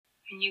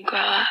When you grow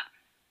up,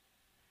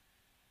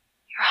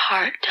 your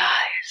heart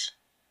dies.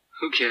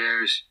 Who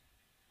cares?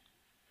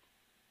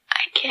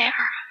 I care.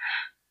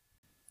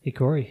 Hey,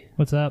 Corey.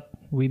 What's up?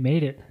 We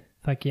made it.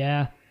 Fuck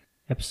yeah.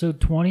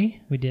 Episode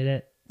 20. We did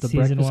it. The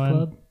Season Breakfast 1.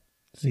 Club.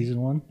 Season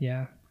 1.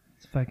 Yeah.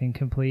 It's fucking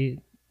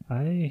complete.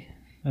 I'm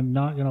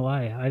not going to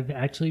lie. I've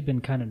actually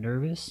been kind of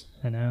nervous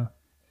I know.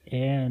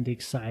 and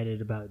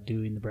excited about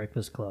doing the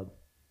Breakfast Club.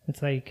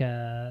 It's like,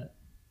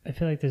 I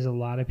feel like there's a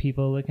lot of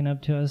people looking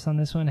up to us on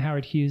this one.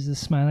 Howard Hughes is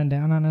smiling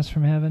down on us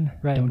from heaven.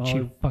 Right, Don't Molly.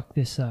 you fuck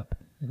this up.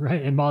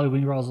 Right. And Molly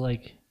Wingraw's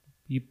like,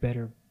 you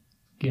better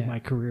get Yeah. my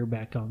career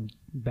back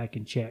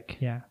in check.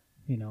 Yeah.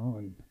 You know,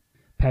 and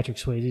Patrick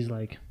Swayze's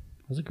like,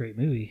 it was a great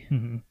movie.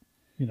 Mm-hmm.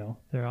 You know.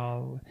 They're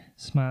all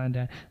smiling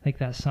down. Like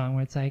that song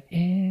where it's like,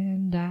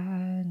 and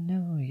I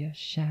know you're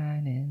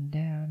shining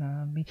down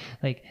on me.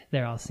 Like,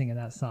 they're all singing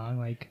that song.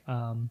 Like,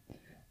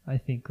 I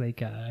think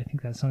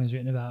that song is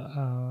written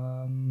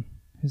about,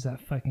 who's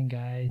that fucking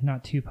guy?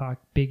 Not Tupac,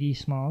 Biggie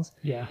Smalls.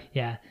 Yeah.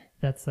 Yeah,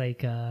 that's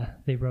like,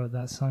 they wrote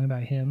that song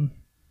about him.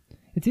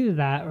 It's either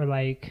that or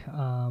like,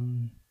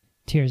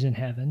 Tears in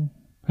Heaven.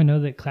 I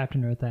know that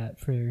Clapton wrote that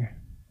for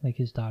like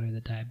his daughter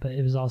that died, but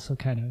it was also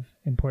kind of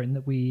important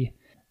that we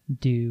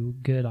do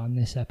good on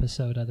this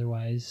episode.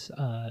 Otherwise,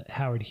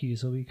 Howard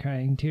Hughes will be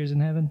crying tears in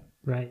heaven.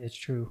 Right. It's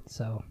true.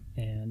 So,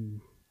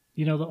 And,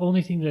 you know, the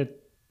only thing that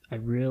I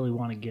really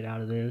want to get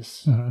out of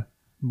this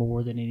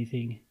more than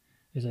anything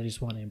is I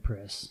just want to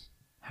impress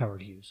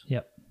Howard Hughes.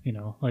 Yep. You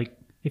know, like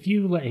if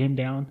you let him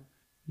down,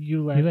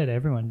 you let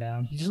everyone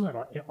down. You just let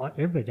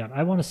everybody down.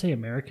 I want to say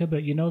America,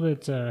 but you know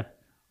that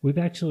we've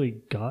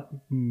actually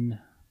gotten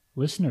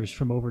listeners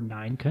from over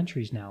 9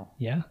 countries now.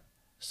 Yeah.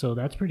 So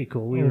that's pretty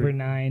cool. Over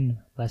 9,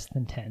 less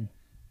than 10.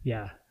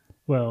 Yeah.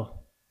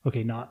 Well,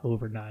 okay, not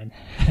over 9.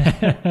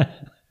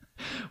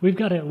 We've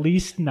got at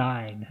least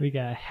 9. We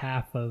got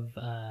half of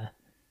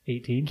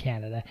 18.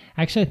 Canada.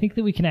 Actually, I think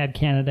that we can add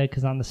Canada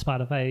because on the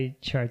Spotify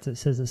charts it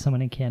says that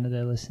someone in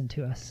Canada listened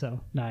to us. So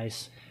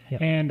Nice.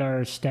 Yep. And our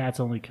stats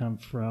only come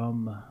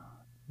from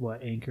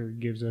what Anchor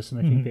gives us,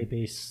 and I think they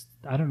base.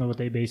 I don't know what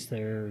they base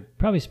their.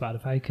 probably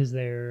Spotify because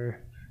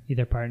they're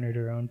either partnered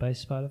or owned by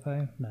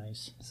Spotify.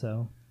 Nice.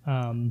 So,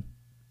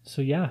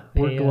 So yeah,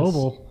 Pay we're us.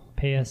 global.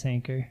 pay us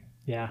Anchor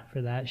Yeah.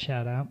 for that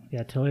shout out.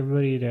 Yeah, tell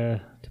everybody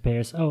to pay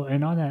us. Oh,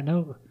 and on that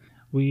note,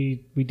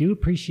 we do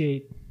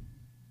appreciate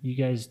you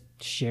guys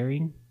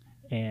sharing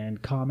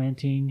and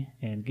commenting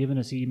and giving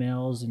us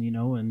emails and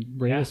and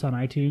rate us on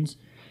iTunes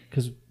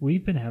because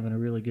we've been having a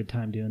really good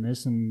time doing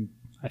this, and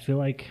I feel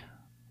like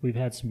we've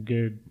had some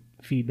good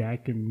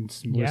feedback and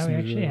some Yeah, we listeners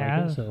actually really like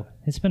have. it, so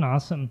It's been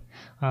awesome.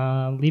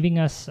 Leaving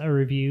us a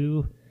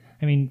review.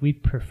 I mean, we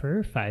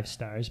prefer 5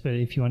 stars, but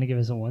if you want to give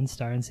us a 1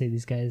 star and say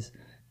these guys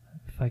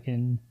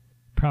fucking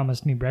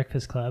promised me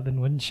Breakfast Club and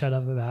wouldn't shut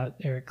up about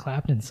Eric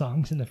Clapton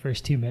songs in the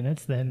first 2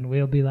 minutes, then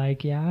we'll be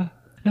like, yeah.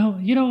 No,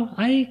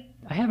 I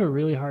have a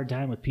really hard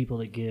time with people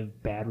that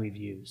give bad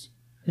reviews.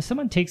 If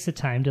someone takes the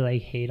time to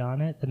like hate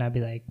on it, then I'd be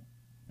like,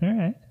 all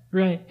right.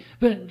 Right.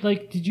 But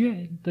like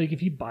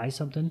if you buy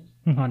something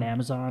on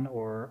Amazon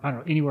or I don't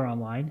know, anywhere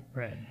online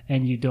Right.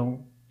 and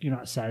you're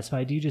not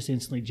satisfied, do you just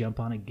instantly jump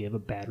on and give a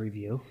bad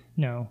review?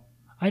 No.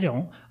 I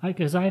don't.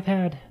 Because I've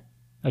had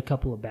a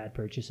couple of bad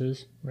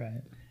purchases.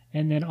 Right.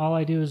 And then all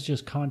I do is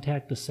just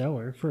contact the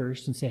seller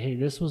first and say, hey,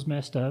 this was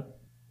messed up.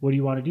 What do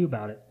you want to do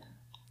about it?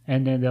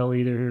 And then they'll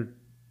either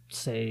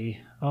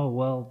say, oh,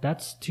 well,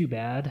 that's too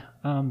bad.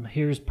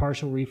 Here's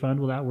partial refund.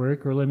 Will that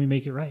work? Or let me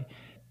make it right.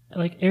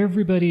 Like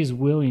everybody is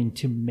willing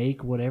to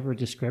make whatever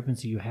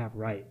discrepancy you have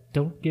right.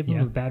 Don't give them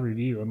a bad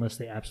review unless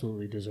they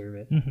absolutely deserve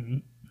it. Mm-hmm.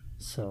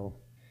 So,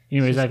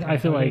 anyways, It's just I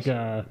feel how it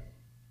like,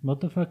 what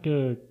the fuck,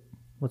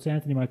 what's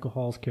Anthony Michael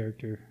Hall's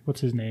character?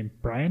 What's his name?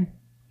 Brian?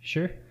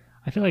 Sure.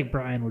 I feel like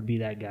Brian would be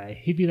that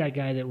guy. He'd be that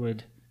guy that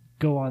would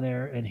go on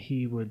there and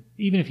he would,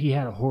 even if he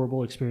had a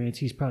horrible experience,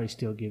 he's probably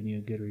still giving you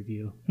a good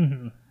review.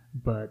 Mm-hmm.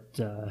 But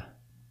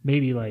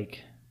maybe like,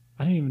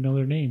 I don't even know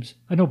their names.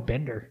 I know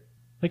Bender.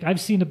 Like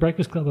I've seen The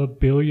Breakfast Club a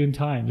billion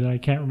times and I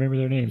can't remember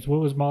their names. What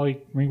was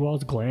Molly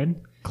Ringwald's?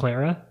 Glenn?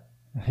 Clara?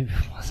 It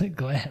wasn't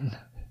Glenn.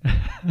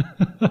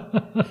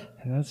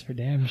 That's for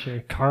damn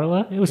sure.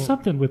 Carla? It was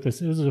something with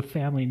this. It was a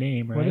family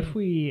name, right? What if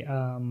we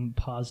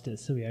paused it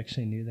so we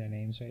actually knew their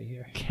names right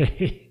here?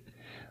 Okay.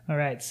 All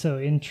right, so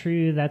in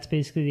true, that's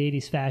basically the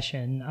 80s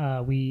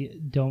fashion.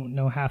 We don't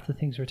know half the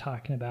things we're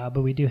talking about,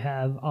 but we do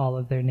have all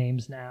of their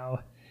names now.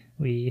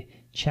 We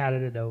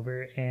chatted it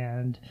over,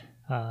 and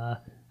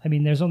I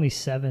mean, there's only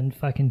 7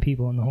 fucking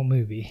people in the whole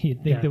movie.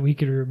 You'd think that we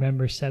could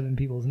remember 7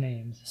 people's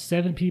names.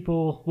 7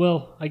 people.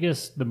 Well, I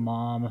guess the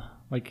mom,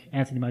 like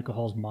Anthony Michael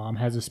Hall's mom,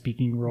 has a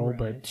speaking role,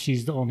 but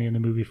she's only in the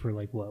movie for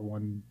like, what,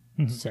 1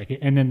 second?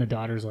 And then the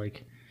daughter's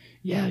like,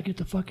 yeah, get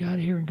the fuck out of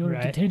here and go to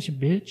detention,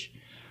 bitch.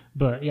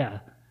 But yeah.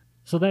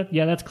 So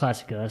that's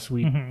classic us.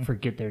 We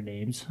forget their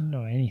names. Don't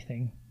know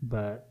anything.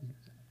 But,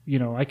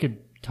 I could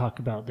talk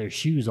about their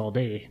shoes all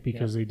day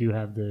because they do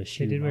have the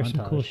shoe They did wear some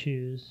montage. cool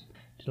shoes.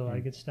 Did a lot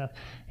of good stuff.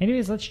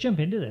 Anyways, let's jump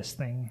into this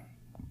thing.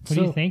 What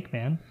do you think,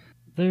 man?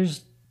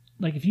 There's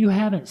like if you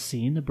haven't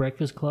seen The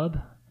Breakfast Club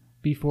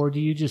before, do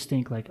you just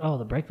think like, oh,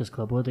 The Breakfast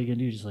Club, what are they gonna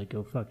do? Just like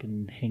go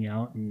fucking hang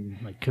out and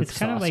like cook It's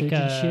kind of sausage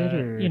like and shit?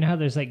 Or you know how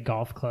there's like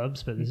golf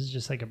clubs, but this is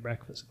just like a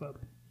breakfast club.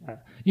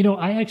 you know,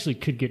 I actually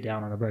could get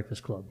down on a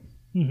Breakfast Club.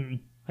 Mm-hmm.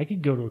 I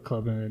could go to a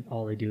club and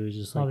all they do is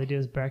just like, All they do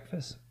is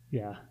breakfast.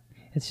 yeah,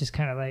 It's just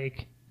kind of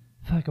like,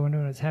 fuck, I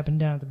wonder what's happened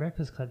down at the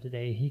breakfast club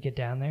today. You get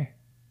down there,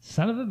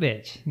 son of a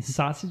bitch,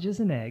 sausages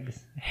and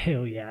eggs.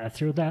 hell yeah,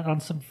 throw that on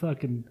some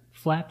fucking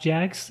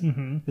flapjacks.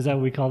 Mm-hmm. Is that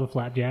what we call the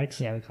flapjacks?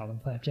 Yeah, we called them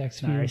flapjacks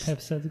a few Nice.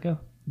 episodes ago.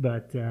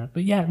 But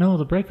yeah, no,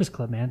 The Breakfast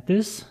Club, man.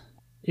 This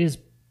is,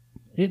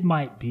 it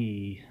might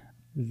be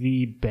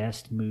the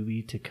best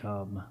movie to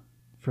come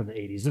from the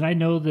 80s. And I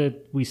know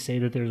that we say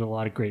that there's a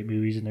lot of great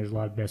movies and there's a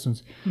lot of best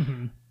ones.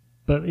 Mm-hmm.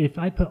 But if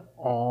I put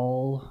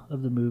all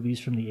of the movies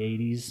from the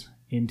 80s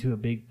into a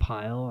big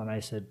pile and I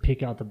said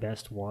pick out the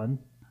best one,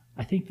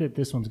 I think that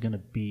this one's going to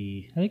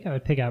be, I think I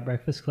would pick out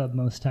Breakfast Club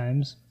most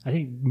times. I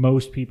think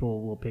most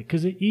people will pick,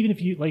 because even if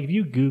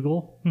you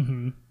Google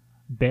Mm-hmm.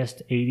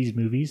 best 80s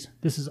movies,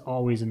 this is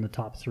always in the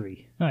top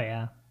 3. Oh,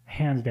 yeah.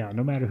 Hands down,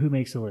 no matter who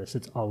makes the list,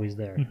 it's always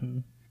there. Mm-hmm.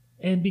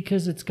 And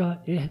because it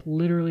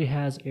literally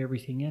has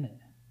everything in it.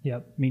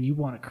 Yep. I mean, you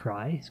want to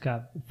cry? It's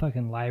got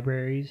fucking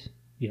libraries,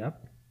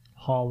 Yep.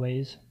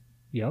 hallways,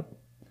 Yep.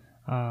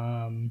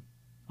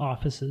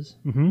 offices,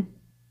 Mm-hmm.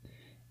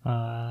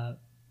 uh,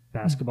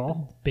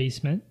 Basketball.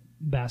 basement,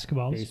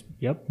 basketballs.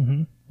 Yep.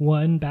 Mm-hmm.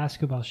 One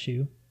basketball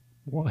shoe.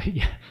 Well,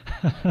 yeah.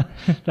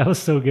 That was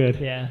so good.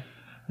 Yeah.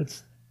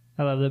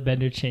 I love that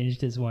Bender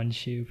changed his one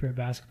shoe for a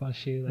basketball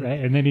shoe. Like, Right.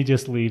 And then he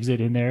just leaves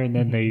it in there and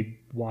then they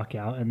walk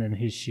out and then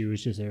his shoe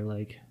is just there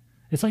like,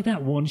 it's like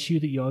that one shoe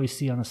that you always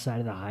see on the side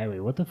of the highway.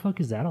 What the fuck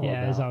is that all yeah,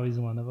 about? there's always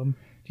one of them.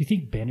 Do you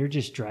think Bender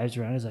just drives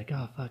around and is like,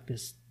 oh, fuck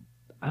this.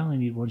 I only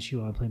need one shoe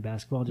when I'm playing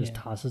basketball, and just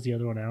Yeah. tosses the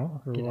other one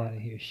out? Or Get what? out of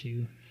here,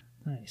 shoe.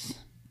 Nice.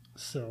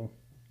 So,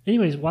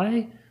 anyways, what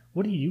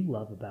do you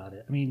love about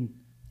it? I mean,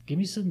 give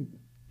me some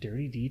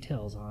dirty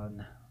details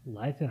on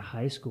life in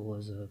high school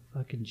as a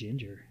fucking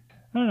ginger.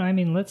 I don't know. I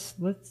mean,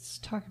 let's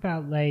talk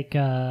about like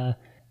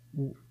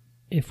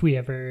if we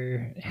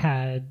ever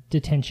had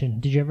detention.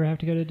 Did you ever have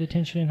to go to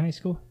detention in high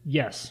school?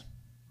 Yes.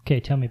 Okay,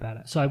 tell me about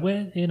it. So I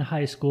went in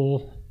high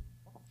school.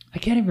 I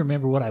can't even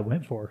remember what I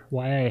went for,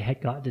 why I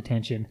had got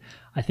detention.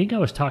 I think I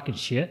was talking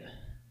shit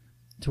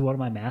to one of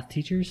my math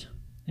teachers,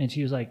 and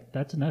she was like,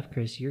 that's enough,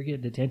 Chris. You're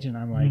getting detention.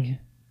 I'm like,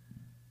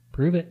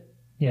 prove it.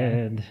 Yeah.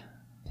 And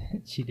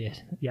She did.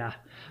 yeah.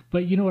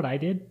 But you know what I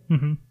did?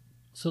 Mm-hmm.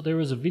 So there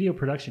was a video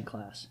production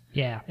class.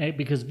 Yeah. And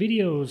because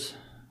videos,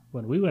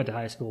 when we went to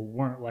high school,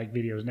 weren't like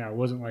videos now. It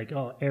wasn't like,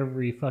 oh,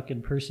 every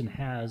fucking person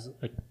has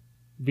a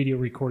video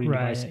recording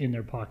device Right. in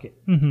their pocket.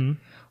 Mm-hmm.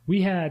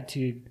 We had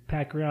to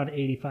pack around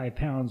 85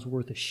 pounds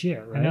worth of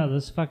shit, right? I know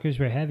those fuckers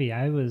were heavy.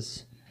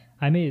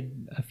 I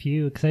made a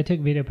few because I took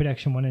video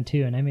production 1 and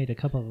 2, and I made a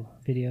couple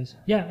videos.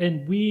 Yeah,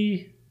 and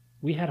we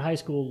had high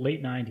school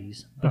late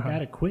 90s, but Uh-huh.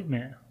 that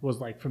equipment was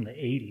like from the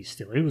 80s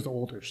still. It was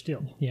older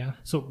still. Yeah.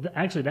 So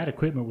actually that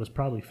equipment was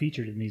probably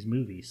featured in these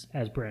movies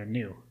as brand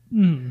new.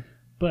 Mm.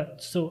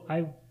 But so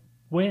I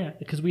went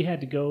because we had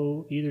to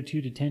go either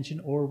to detention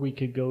or we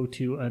could go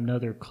to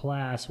another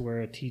class where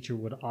a teacher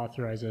would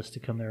authorize us to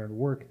come there and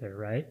work there,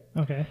 right?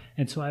 Okay.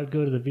 And so I would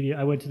go to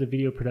I went to the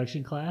video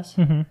production class,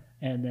 Mm-hmm.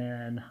 and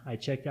then I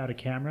checked out a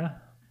camera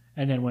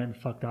and then went and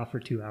fucked off for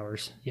 2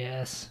 hours.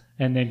 Yes.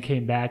 And then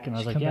came back and I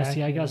was Just like, come yeah, back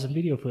see, I got and- some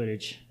video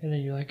footage. And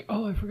then you're like,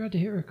 oh, I forgot to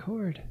hit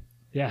record.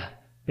 Yeah,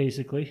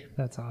 basically.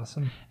 That's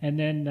awesome. And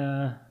then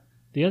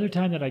the other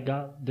time that I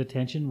got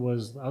detention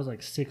was I was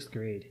like 6th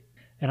grade.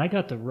 And I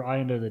got the raw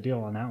end of the deal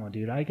on that one,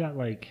 dude. I got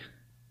like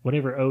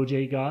whatever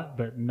OJ got,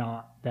 but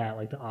not that,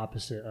 like the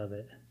opposite of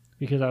it.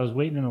 Because I was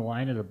waiting in the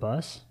line at a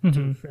bus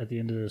at the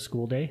end of the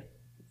school day.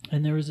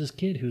 And there was this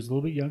kid who was a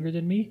little bit younger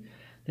than me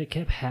that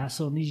kept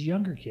hassling these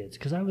younger kids.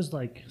 Because I was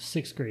like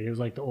 6th grade. It was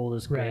like the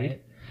oldest grade.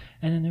 Right.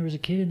 And then there was a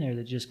kid in there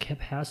that just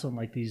kept hassling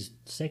like these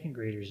 2nd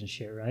graders and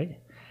shit, right?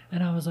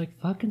 And I was like,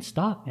 fucking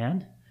stop,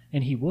 man.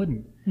 And he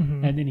wouldn't.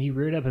 Mm-hmm. And then he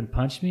reared up and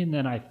punched me, and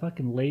then I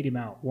fucking laid him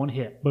out. One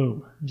hit.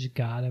 Boom. Just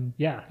got him.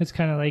 Yeah. It's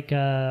kind of like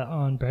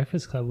on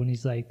Breakfast Club when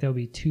he's like, there'll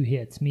be 2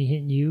 hits. Me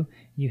hitting you,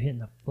 you hitting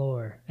the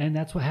floor. And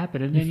that's what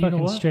happened. And You then you fucking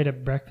know what? straight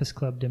up Breakfast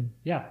Clubbed him.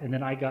 Yeah. And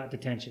then I got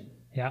detention.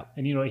 Yeah.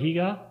 And you know what he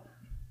got?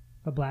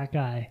 A black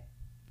eye.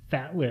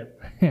 Fat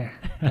lip.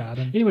 Got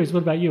him. Anyways,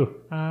 what about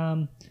you?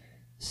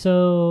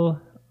 So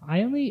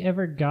I only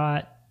ever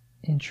got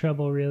in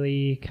trouble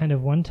really kind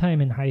of one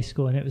time in high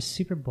school, and it was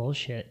super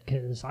bullshit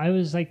because I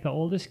was like the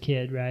oldest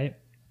kid, right?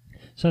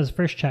 So I was the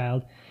first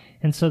child.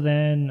 And so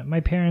then my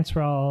parents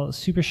were all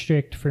super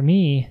strict for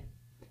me,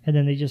 and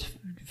then they just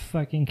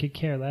fucking could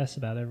care less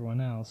about everyone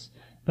else.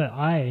 But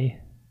I,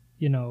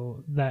 you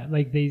know, that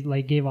like they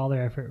like gave all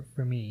their effort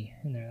for me,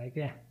 and they're like,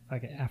 yeah,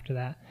 fuck it after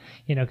that,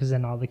 you know, because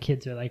then all the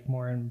kids are like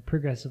more and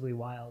progressively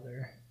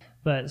wilder.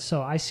 But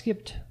so I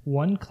skipped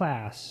one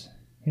class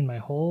in my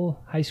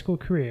whole high school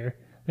career.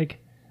 Like,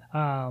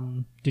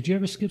 Did you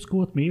ever skip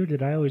school with me, or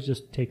did I always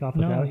just take off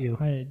no, without you?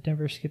 I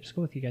never skipped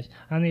school with you guys.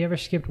 I only ever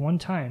skipped one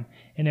time,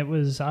 and it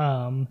was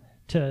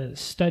to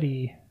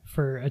study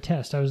for a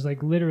test. I was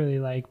like literally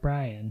like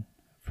Brian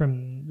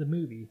from the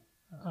movie,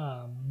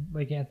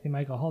 like Anthony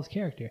Michael Hall's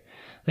character.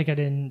 Like I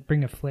didn't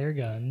bring a flare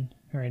gun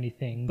or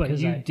anything. But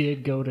you I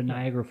did go to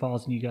Niagara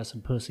Falls and you got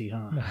some pussy,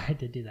 huh? I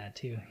did do that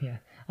too, yeah.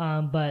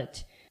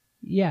 But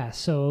yeah,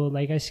 so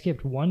like I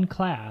skipped one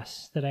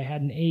class that I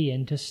had an A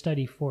in to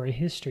study for a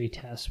history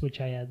test,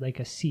 which I had like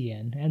a C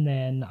in. And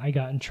then I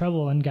got in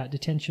trouble and got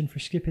detention for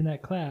skipping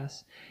that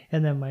class.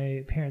 And then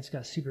my parents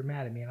got super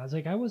mad at me. And I was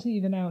like, I wasn't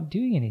even out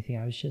doing anything.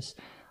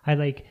 I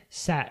like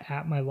sat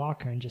at my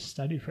locker and just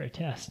studied for a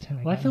test. And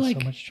I got in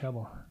so much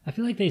trouble. I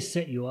feel like they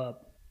set you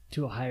up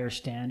to a higher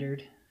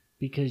standard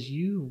because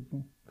you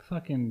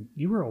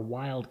were a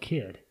wild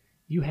kid.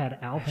 You had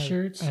Alf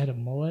shirts. I had a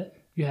mullet.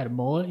 You had a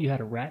mullet. You had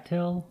a rat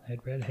tail. I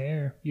had red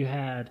hair.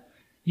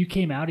 You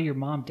came out of your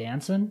mom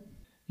dancing,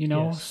 you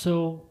know? Yes.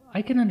 So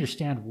I can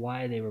understand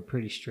why they were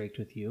pretty strict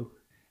with you.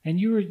 And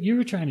you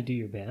were trying to do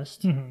your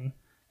best. Mm-hmm.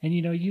 And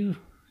you know, you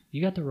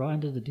got the raw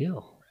end of the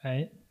deal.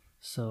 Right.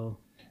 So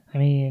I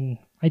mean,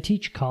 I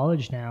teach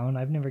college now, and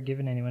I've never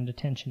given anyone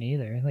detention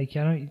either. Like,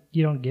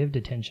 you don't give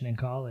detention in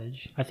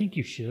college. I think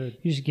you should.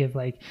 You just give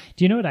do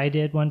you know what I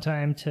did one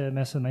time to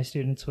mess with my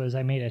students was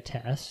I made a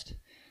test,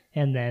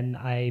 and then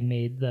I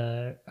made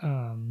the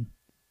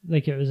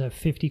it was a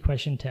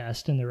 50-question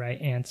test, and the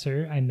right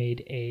answer I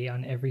made A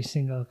on every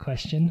single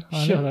question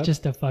on Shut it up.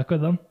 just to fuck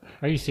with them.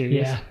 Are you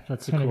serious? Yeah,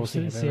 That's the coolest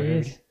thing I've ever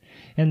serious. heard.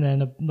 And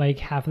then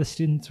half of the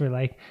students were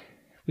like,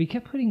 we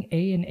kept putting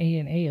A and A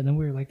and A, and then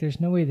we were like,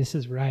 there's no way this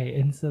is right.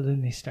 And so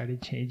then they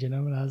started changing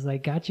them, and I was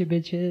like, gotcha,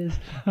 bitches.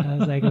 And I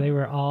was like, they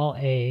were all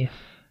A.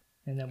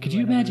 And then Could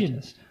you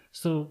imagine?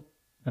 So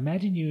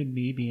imagine you and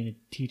me being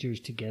teachers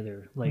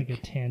together. Like a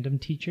tandem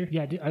teacher?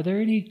 Yeah. Are there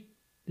any,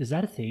 is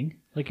that a thing?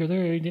 Like, are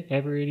there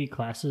ever any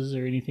classes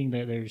or anything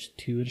that there's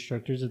two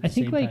instructors at the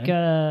same time?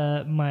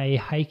 I think my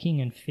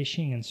hiking and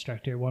fishing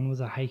instructor, one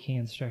was a hiking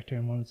instructor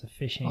and one was a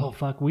fishing. Oh,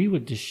 fuck. We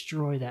would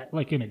destroy that,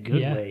 like, in a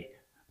good way.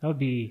 That would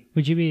be...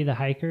 Would you be the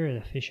hiker or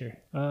the fisher?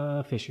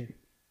 Fisher.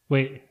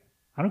 Wait,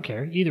 I don't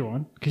care. Either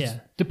one. Yeah.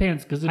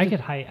 Depends. Cause I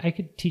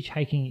could teach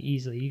hiking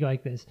easily. You go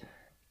like this.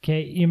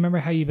 Okay, you remember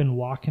how you've been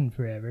walking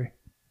forever?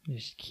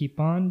 Just keep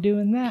on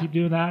doing that. Keep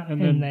doing that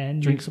and then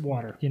drink some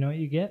water. You know what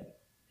you get?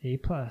 A+.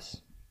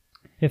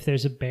 If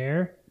there's a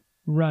bear,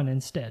 run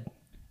instead.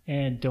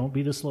 And don't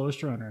be the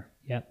slowest runner.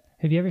 Yep.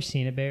 Have you ever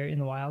seen a bear in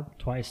the wild?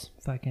 Twice.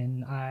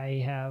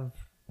 I have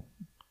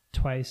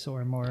twice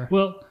or more.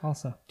 Well,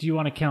 also. Do you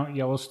want to count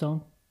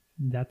Yellowstone?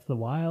 That's the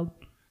wild.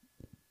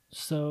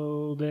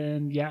 So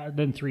then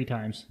 3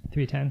 times.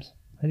 3 times.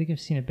 I think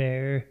I've seen a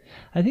bear.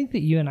 I think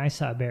that you and I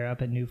saw a bear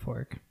up at New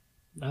Fork.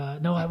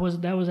 No, I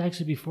wasn't. That was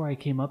actually before I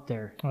came up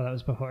there. Oh, that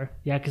was before?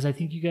 Yeah, because I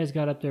think you guys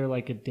got up there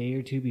like a day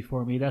or two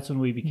before me. That's when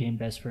we became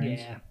best friends.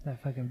 Yeah,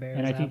 that fucking bear.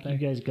 And I think you you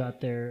guys got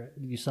there.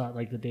 You saw it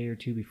like the day or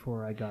two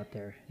before I got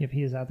there. Yep,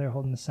 he was out there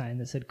holding the sign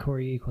that said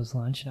Corey equals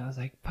lunch, and I was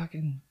like,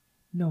 fucking,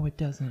 no, it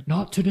doesn't.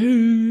 Not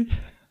today.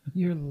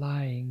 You're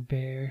lying,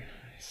 bear.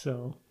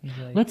 So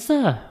Like, let's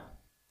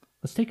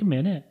take a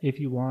minute if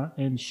you want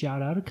and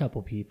shout out a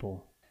couple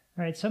people.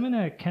 All right, so I'm going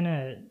to kind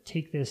of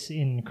take this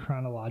in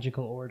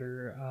chronological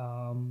order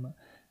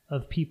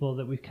of people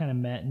that we've kind of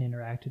met and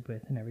interacted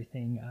with and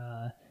everything.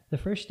 The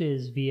first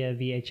is via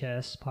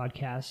VHS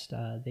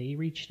podcast. They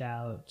reached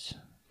out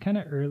kind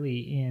of early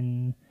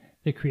in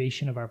the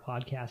creation of our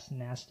podcast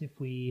and asked if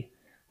we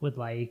would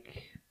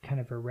like kind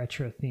of a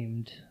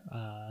retro-themed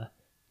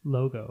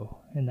logo.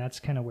 And that's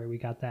kind of where we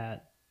got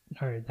that,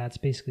 or that's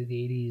basically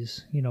the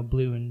 80s,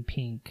 blue and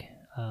pink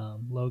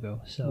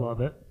logo. So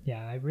Love it.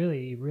 Yeah, I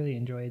really, really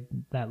enjoyed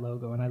that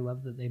logo, and I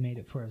love that they made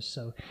it for us.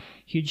 So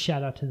huge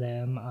shout out to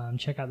them.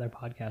 Check out their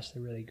podcast.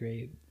 They're really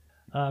great.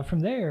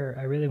 From there,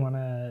 I really want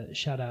to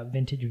shout out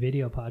Vintage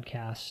Video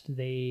Podcast.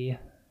 They,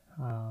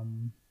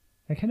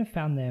 I kind of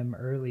found them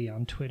early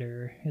on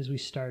Twitter as we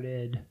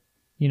started,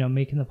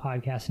 making the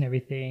podcast and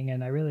everything,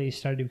 and I really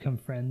started to become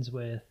friends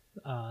with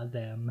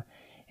them.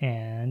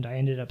 And I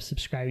ended up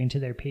subscribing to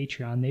their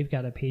Patreon. They've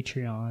got a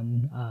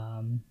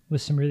Patreon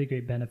with some really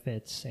great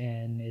benefits,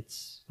 and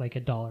it's like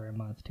 $1 a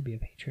month to be a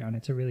Patreon.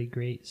 It's a really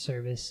great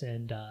service,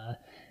 and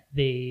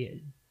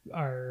they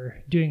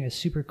are doing a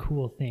super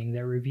cool thing.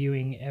 They're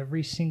reviewing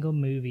every single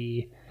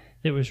movie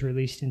that was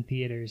released in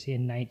theaters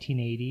in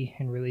 1980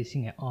 and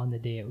releasing it on the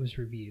day it was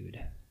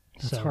reviewed.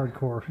 That's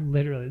hardcore.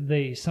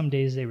 Literally, some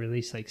days they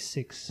release like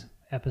 6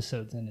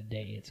 episodes in a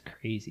day. It's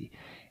crazy,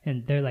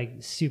 and they're like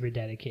super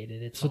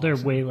dedicated. It's They're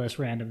awesome. way less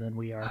random than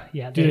we are.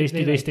 Yeah. Do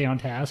they stay on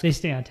task? They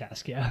stay on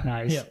task. Yeah.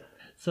 Nice. Yep.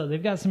 So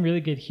they've got some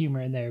really good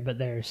humor in there, but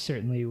they're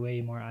certainly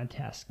way more on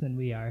task than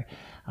we are.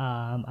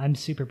 I'm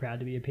super proud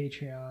to be a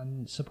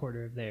Patreon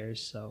supporter of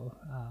theirs, so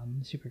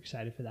super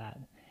excited for that.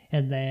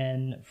 And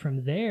then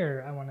from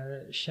there, I want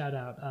to shout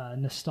out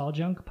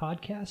Nostalgunk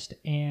Podcast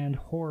and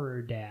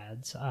Horror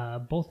Dads.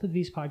 Both of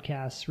these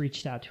podcasts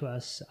reached out to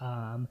us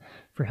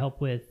for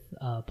help with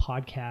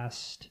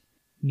podcast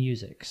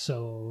music.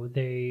 So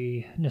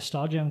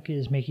Nostalgunk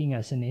is making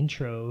us an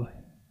intro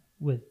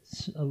with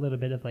a little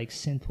bit of like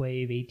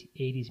synthwave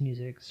 80s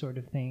music sort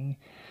of thing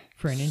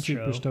for an intro.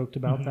 Super stoked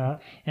about Mhm.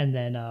 that. And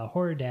then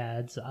Horror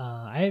Dads,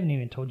 I haven't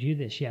even told you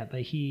this yet,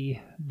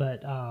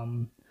 but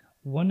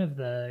one of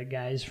the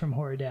guys from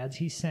Horror Dads,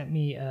 he sent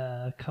me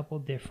a couple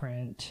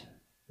different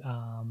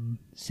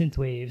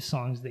synthwave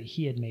songs that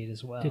he had made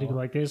as well. Did it go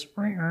like this? It's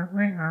kind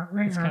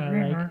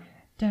of like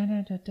da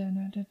da da da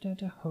da da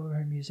da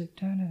horror music,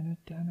 da da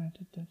da da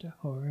da da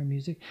horror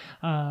music.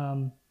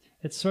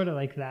 It's sort of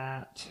like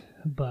that,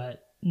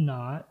 but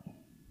not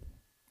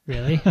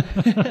really.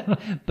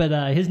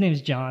 But his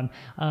name's John,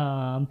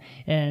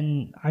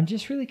 and I'm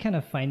just really kind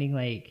of finding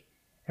like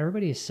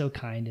everybody is so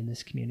kind in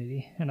this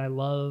community, and I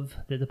love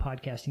that the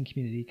podcasting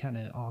community kind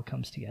of all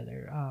comes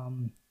together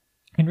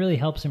and really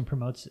helps and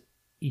promotes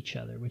each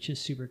other, which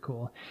is super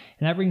cool.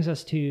 And that brings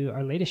us to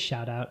our latest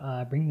shout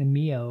out, Bring the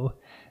Mio.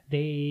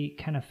 They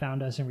kind of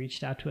found us and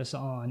reached out to us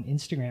on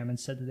Instagram and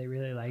said that they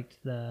really liked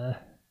the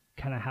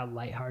kind of how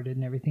lighthearted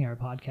and everything our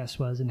podcast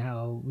was, and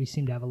how we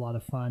seemed to have a lot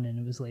of fun and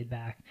it was laid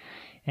back.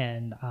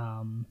 And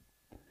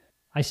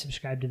I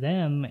subscribed to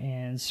them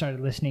and started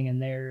listening, and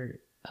they're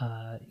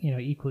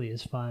equally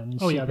as fun.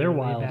 Oh, yeah, super they're laid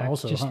wild back,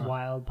 also, just huh?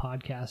 wild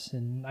podcasts.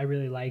 And I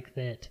really like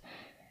that.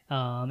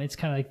 It's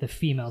kind of like the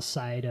female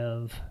side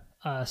of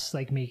us,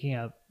 like making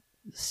up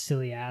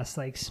silly ass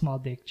like small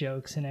dick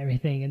jokes and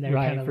everything, and they're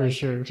Right, kind of for like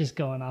sure. just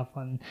going off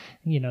on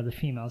the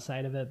female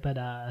side of it. But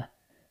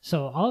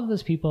so all of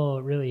those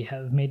people really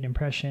have made an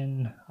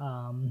impression,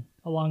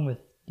 along with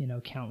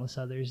countless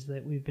others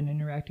that we've been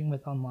interacting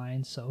with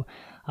online. So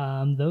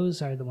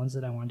those are the ones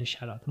that I wanted to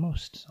shout out the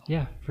most. So.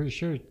 Yeah, for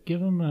sure. Give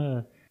them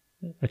a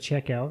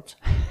check out.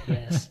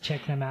 Yes,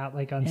 check them out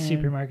like on And-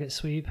 Supermarket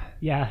Sweep.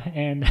 Yeah,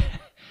 and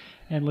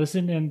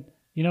listen, and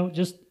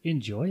just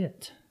enjoy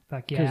it.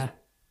 Fuck 'Cause yeah.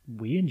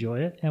 we enjoy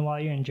it. And while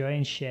you're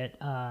enjoying shit,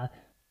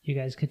 you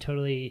guys could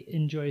totally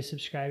enjoy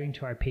subscribing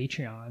to our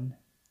Patreon,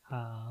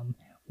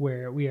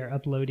 where we are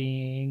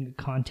uploading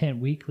content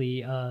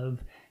weekly of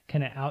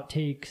kind of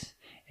outtakes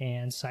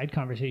and side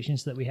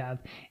conversations that we have.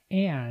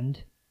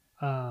 And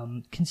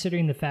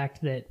considering the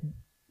fact that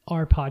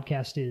our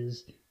podcast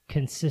is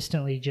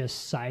consistently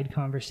just side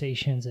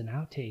conversations and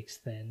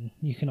outtakes, then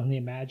you can only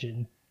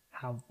imagine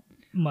how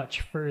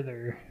much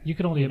further You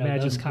can only those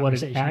imagine what an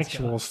conversations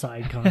actual go.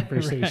 side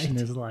conversation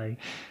Right. is like.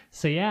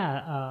 So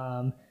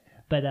yeah,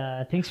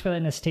 but thanks for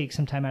letting us take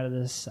some time out of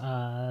this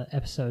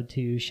episode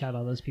to shout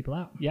all those people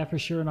out. Yeah, for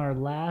sure. In our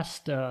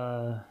last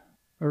or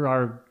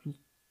our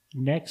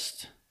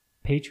next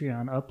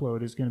Patreon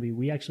upload is going to be,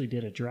 we actually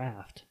did a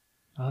draft.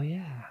 Oh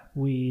yeah,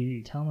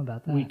 We tell them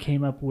about that. we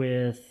came up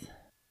with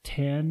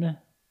 10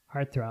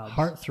 Heartthrobs.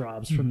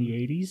 heartthrobs from the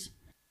 80s.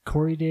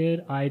 Corey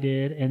did, I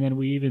did, and then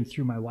we even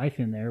threw my wife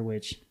in there,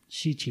 which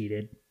she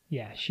cheated,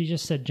 Yeah, she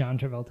just said John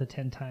Travolta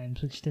 10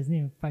 times, which doesn't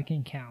even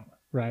fucking count.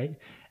 right?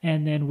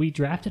 And then we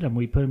drafted them.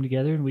 We put them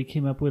together, and we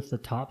came up with the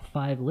top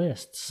 5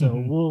 lists. So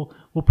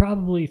we'll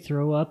probably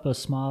throw up a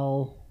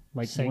small,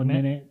 like, Segment. 1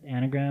 minute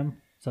anagram.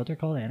 Is that what they're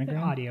called?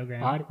 Anagram?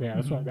 Audiogram.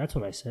 Yeah, that's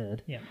what I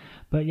said. Yeah,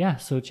 But yeah,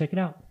 so check it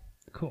out.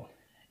 cool.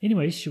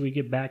 Anyways, should we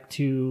get back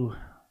to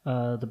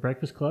the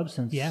Breakfast Club?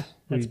 Since Yeah,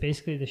 that's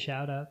basically the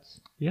shout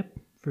outs. Yep,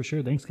 for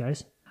sure. Thanks,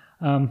 guys.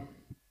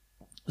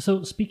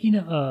 So speaking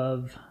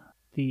of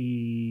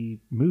the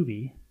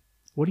movie,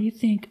 what do you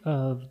think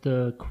of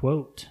the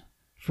quote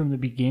from the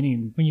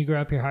beginning? When you grow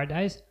up, your heart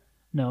dies?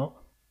 No,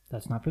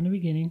 that's not from the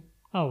beginning.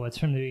 Oh, it's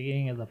from the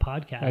beginning of the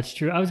podcast. That's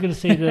true. I was going to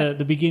say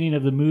the beginning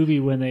of the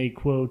movie when they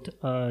quote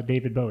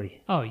David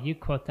Bowie. Oh, you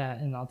quote that,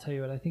 and I'll tell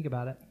you what I think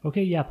about it.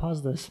 Okay, yeah,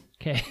 pause this.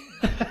 Okay.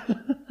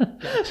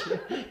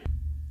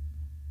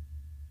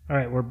 All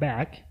right, we're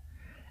back.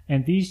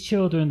 And these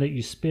children that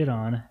you spit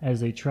on as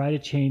they try to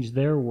change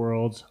their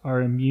worlds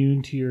are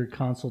immune to your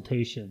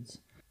consultations.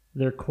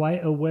 They're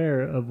quite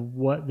aware of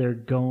what they're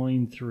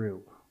going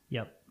through.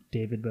 Yep.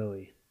 David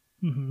Bowie.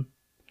 Mm-hmm.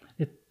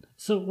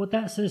 So what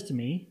that says to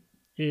me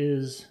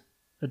is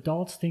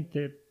adults think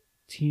that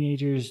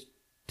teenagers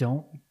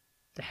don't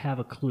have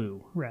a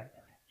clue Right.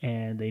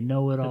 and they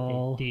know it But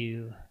all. they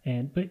do.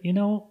 But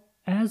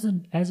as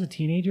a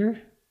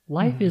teenager,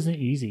 life isn't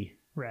easy.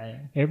 Right.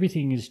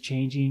 Everything is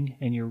changing,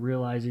 and you're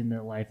realizing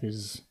that life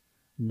is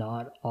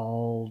not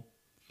all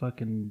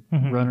fucking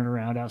Mhm. running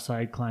around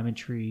outside climbing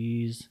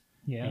trees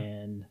Yeah.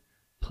 and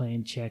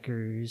playing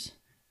checkers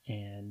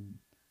and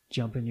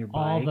jumping your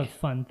All bike. the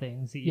fun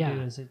things that you Yeah.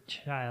 do as a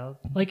child.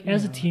 Like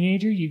as a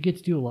teenager, you get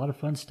to do a lot of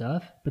fun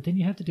stuff, but then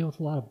you have to deal with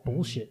a lot of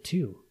bullshit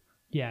too.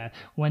 Yeah.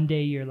 One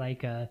day you're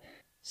like a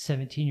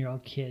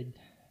 17-year-old kid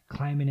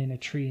climbing in a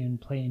tree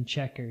and playing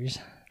checkers.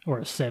 Or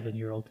a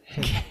 7-year-old.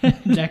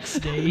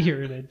 Next day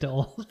you're an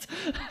adult.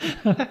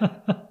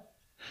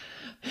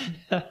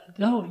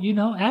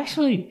 No,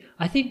 actually,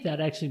 I think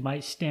that actually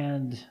might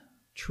stand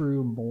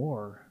true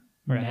more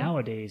Right.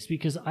 nowadays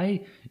because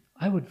I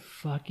would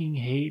fucking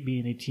hate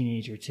being a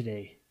teenager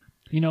today.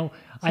 It's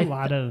a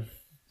lot of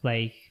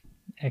like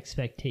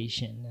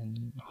expectation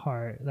and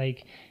hard.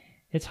 Like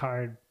it's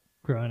hard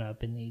growing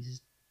up in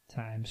these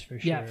times for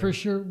sure. Yeah, for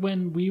sure.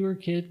 When we were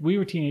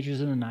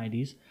teenagers in the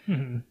 90s.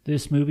 Mhm.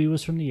 This movie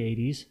was from the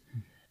 80s.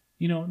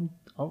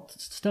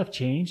 Stuff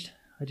changed.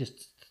 I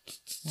just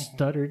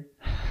stuttered.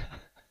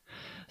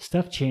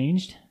 Stuff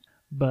changed,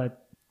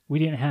 but we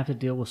didn't have to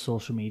deal with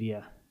social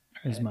media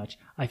as much.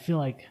 I feel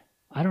like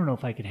I don't know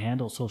if I could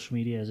handle social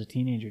media as a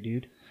teenager,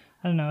 dude.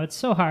 I don't know. It's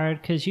so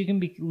hard because you can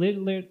be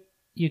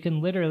you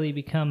can literally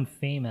become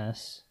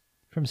famous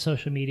from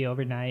social media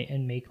overnight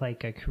and make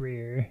like a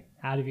career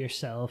out of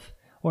yourself,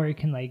 or it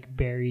can like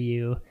bury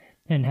you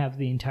and have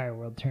the entire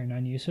world turn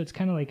on you. So it's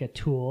kind of like a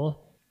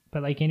tool,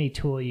 but like any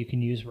tool you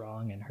can use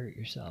wrong and hurt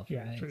yourself.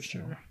 Yeah, right? for So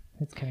sure.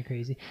 it's kind of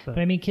crazy. But-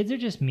 But I mean, kids are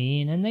just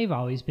mean, and they've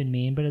always been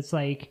mean. But it's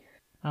like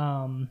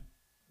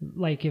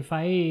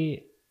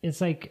it's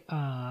like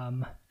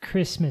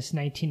Christmas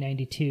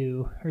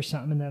 1992 or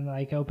something, and then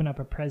like open up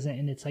a present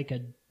and it's like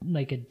a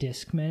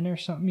Discman or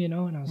something, you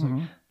know. And I was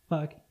like,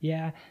 fuck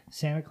yeah,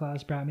 Santa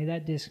Claus brought me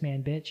that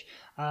Discman, bitch.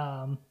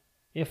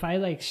 If I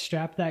like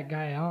strap that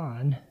guy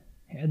on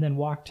and then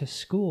walk to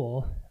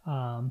school,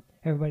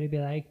 everybody would be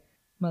like,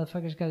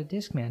 motherfucker's got a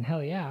Discman,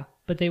 hell yeah.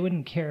 But they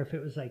wouldn't care if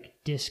it was like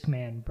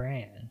Discman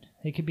brand.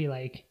 It could be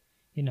like,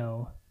 you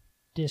know,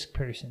 Disc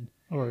Person,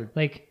 Or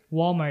like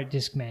Walmart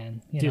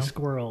Discman, you know.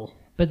 Discworld.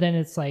 But then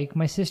it's like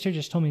my sister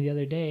just told me the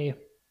other day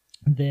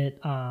that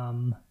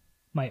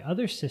my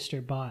other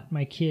sister bought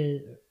my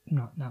kid,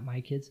 not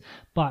my kids,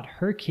 bought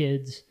her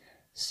kids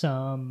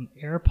some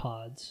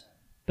AirPods,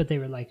 but they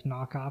were like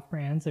knockoff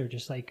brands. They were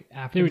just like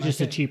after They were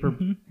just a cheaper.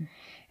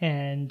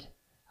 and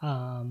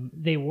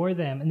they wore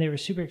them and they were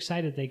super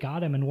excited. They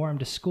got them and wore them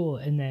to school,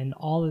 and then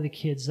all of the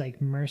kids like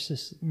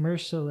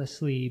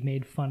mercilessly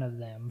made fun of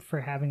them for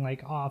having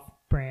like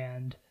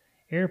off-brand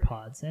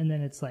AirPods. And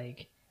then it's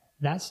like,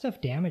 that stuff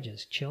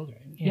damages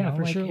children. You Yeah, know?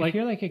 for Like, sure. If Like-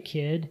 you're like a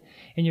kid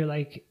and you're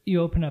like, you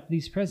open up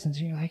these presents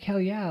and you're like,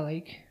 hell yeah,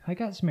 like I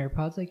got some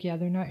AirPods. Like, yeah,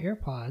 they're not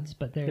AirPods,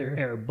 but Their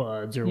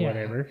AirBuds or Yeah.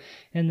 whatever.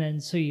 And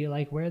then so you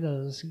like wear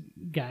those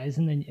guys,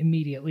 and then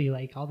immediately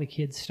like all the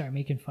kids start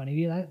making fun of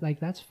you.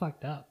 That's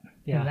fucked up.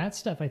 Yeah. And that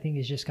stuff I think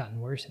has just gotten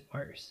worse and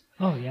worse.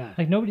 Oh yeah.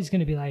 Like nobody's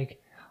gonna be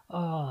like,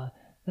 oh,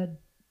 that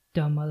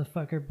dumb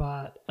motherfucker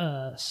bought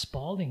a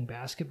Spalding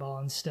basketball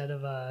instead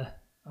of a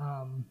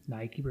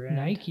Nike brand.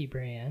 Nike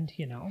brand,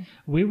 you know.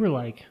 We were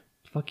like,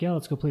 fuck yeah,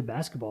 let's go play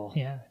basketball.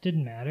 Yeah,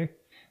 didn't matter.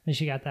 Then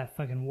she got that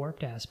fucking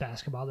warped ass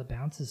basketball that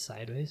bounces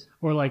sideways.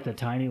 Or like the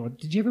tiny one.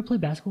 Did you ever play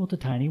basketball with the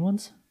tiny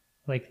ones?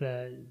 Like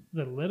the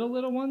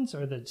little ones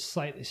or the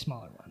slightly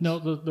smaller ones? No,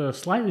 the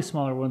slightly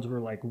smaller ones were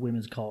like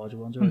women's college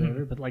ones or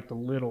whatever, but like the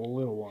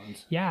little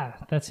ones. Yeah,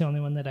 that's the only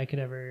one that I could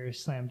ever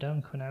slam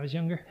dunk when I was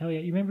younger. Hell yeah.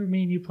 You remember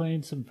me and you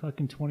playing some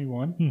fucking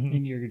 21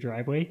 in your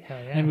driveway?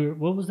 Hell yeah. And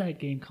what was that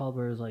game called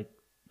where it was like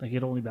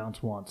it only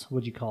bounced once?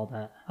 What'd you call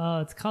that?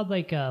 It's called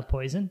like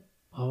Poison.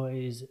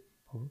 Poison.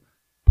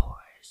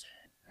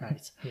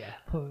 Right. Yeah,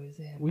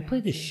 Poison. We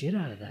played the bouncy. shit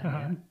out of that,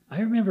 man. I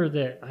remember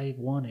that I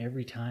won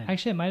every time.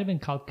 Actually, it might have been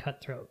called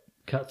Cutthroat.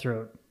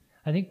 Cutthroat.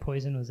 I think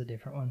Poison was a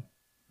different one.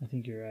 I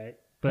think you're right. think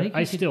But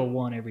I you could- still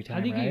won every time,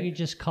 I think right? you could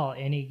just call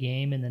any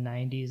game in the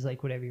 90s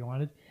like whatever you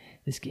wanted.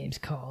 This game's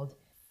called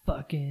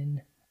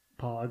fucking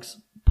Pogs.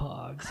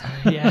 Pogs.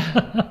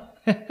 Yeah.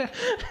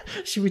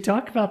 Should we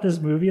talk about this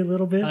movie a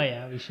little bit? Oh,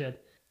 yeah, we should.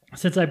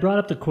 Since I brought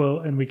up the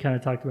quote and we kind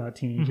of talked about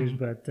teenagers,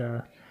 but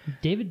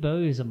David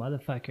Bowie's a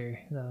motherfucker,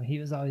 though. He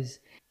was always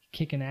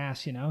kicking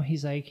ass, you know?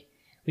 He's like,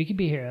 we could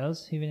be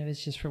heroes, even if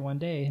it's just for one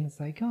day. And it's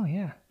like, oh,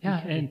 yeah. we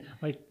yeah, could. and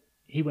like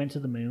he went to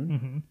the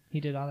moon He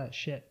did all that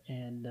shit.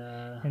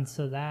 and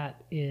So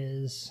that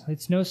is,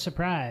 it's no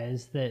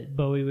surprise that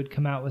Bowie would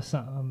come out with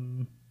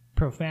something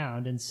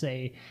profound and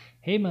say,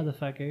 hey,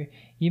 motherfucker,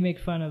 you make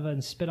fun of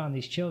and spit on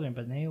these children,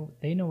 but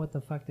they know what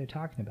the fuck they're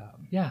talking about.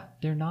 yeah,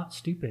 they're not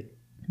stupid.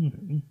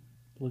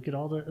 Look at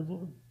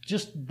all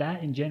just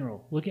that in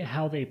general. Look at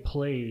how they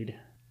played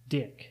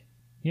Dick.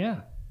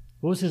 Yeah,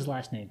 What was his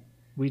last name?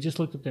 We just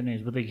looked up their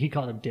names, but he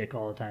called him Dick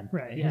all the time.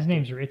 right. Yeah, His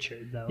name's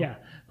Richard, though. Yeah,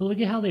 but look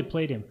at how they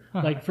played him.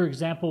 Uh-huh. Like, for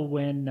example,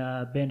 when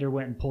Bender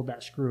went and pulled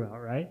that screw out,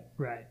 right?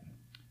 Right.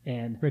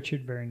 And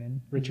Richard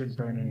Vernon. Richard is his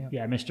name, Vernon.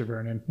 yeah. Yeah, Mr.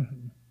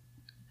 Vernon.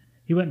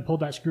 He went and pulled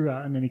that screw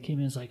out, and then he came in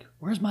and was like,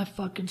 where's my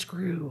fucking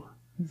screw?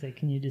 He's like,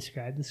 can you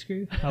describe the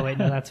screw? Oh, wait,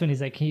 no, that's when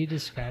he's like, can you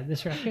describe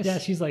this ruckus? Yeah,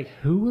 she's like,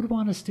 who would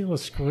want to steal a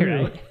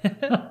screw?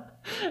 Right.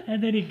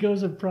 And then he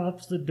goes and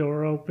props the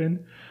door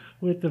open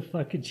with the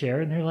fucking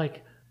chair, and they're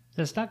like,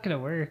 That's not going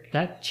to work.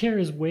 that door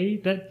is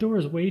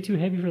way too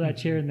heavy for that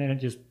chair, and then it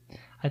just,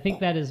 I think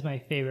that is my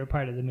favorite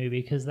part of the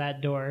movie because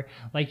that door,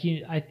 like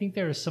I think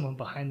there was someone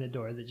behind the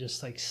door that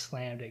just like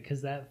slammed it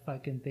because that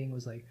fucking thing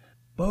was like,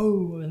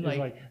 boom, and It was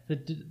like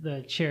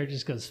the chair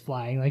just goes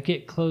flying. Like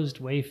it closed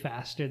way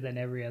faster than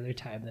every other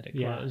time that it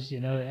Yeah. closed.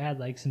 You know, it had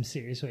like some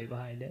serious weight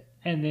behind it.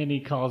 and then he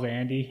calls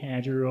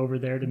Andrew over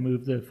there to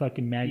move the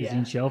fucking magazine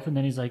Yeah. shelf, and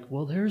then he's like,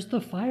 well, there's the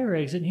fire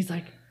exit, and he's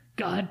like,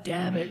 God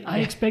damn it, I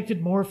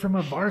expected more from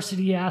a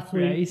varsity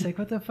athlete. Right? He's like,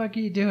 what the fuck are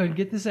you doing?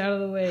 Get this out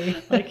of the way.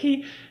 Like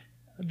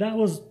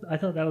I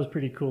thought that was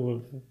pretty cool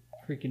of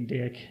freaking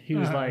Dick. He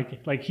was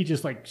like he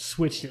just like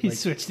switched it. He Like,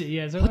 switched it.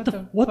 Yeah. So what the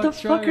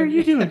fuck's wrong fuck are with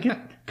you doing?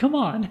 Come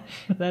on.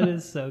 That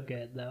is so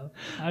good, though.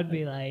 I'd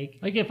be like,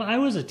 Like if I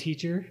was a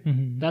teacher,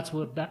 Mhm. that's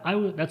what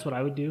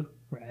I would do.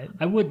 Right.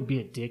 I wouldn't be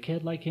a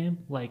dickhead like him.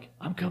 Like,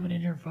 I'm coming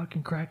in here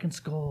fucking cracking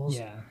skulls.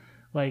 Yeah.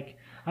 Like,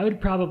 I would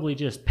probably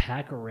just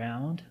pack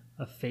around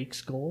a fake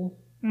skull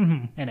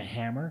Mm-hmm. and a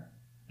hammer,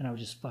 and I would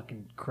just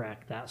fucking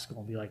crack that skull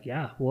and be like,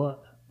 yeah,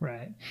 what?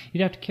 Right. You'd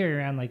have to carry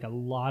around like a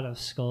lot of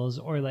skulls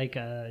or like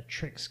a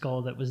trick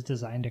skull that was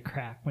designed to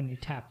crack when you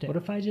tapped it. What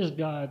if I just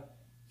got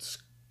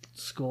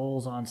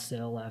skulls on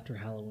sale after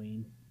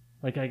Halloween?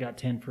 Like, I got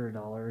 10 for $1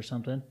 or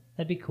something.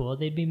 That'd be cool.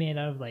 They'd be made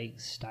out of like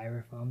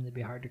styrofoam. They'd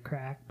be hard to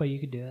crack, but you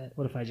could do it.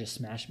 What if I just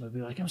smash them? I'd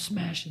be like, I'm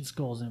smashing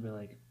skulls. And I'd be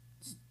like,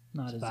 it's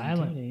not It's as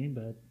violent. intimidating,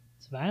 but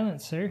It's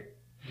violent, sir.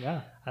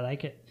 yeah. I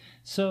like it.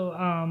 So,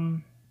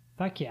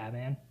 fuck yeah,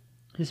 man.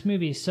 This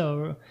movie,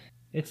 so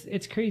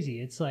it's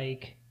crazy. It's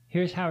like,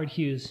 here's Howard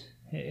Hughes,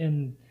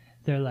 and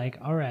they're like,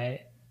 all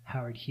right,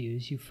 Howard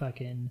Hughes, you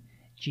fucking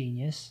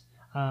genius.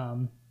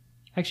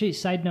 Actually,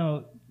 side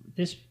note,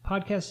 this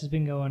podcast has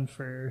been going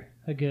for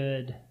a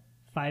good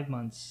 5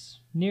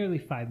 months, nearly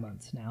 5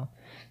 months now.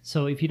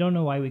 So if you don't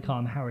know why we call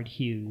him Howard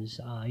Hughes,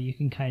 you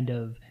can kind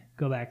of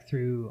go back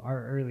through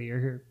our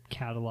earlier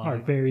catalog. Our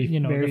very,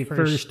 very the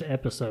first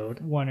episode.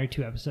 1 or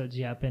 2 episodes,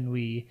 yep, and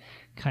we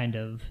kind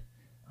of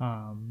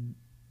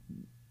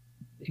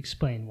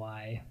explain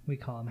why we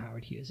call him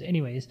Howard Hughes.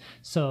 Anyways,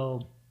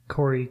 so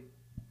Corey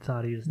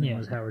thought his name Yeah.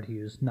 was Howard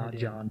Hughes, not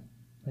did. John.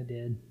 I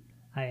did.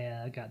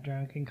 I got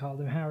drunk and called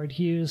him Howard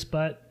Hughes,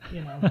 but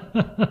you know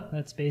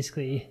that's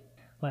basically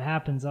what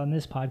happens on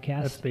this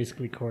podcast. That's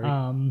basically Corey.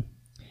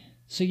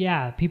 So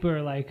yeah, people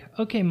are like,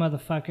 "Okay,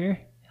 motherfucker,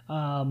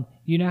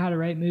 you know how to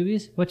write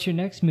movies? What's your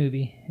next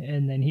movie?"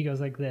 And then he goes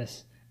like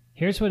this: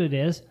 "Here's what it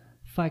is.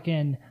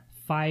 Fucking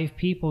 5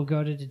 people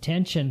go to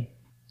detention.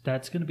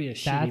 That's going to be a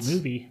That's shitty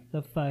movie.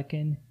 the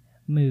fucking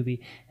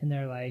movie." And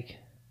they're like,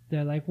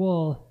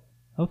 "Well,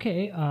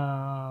 okay,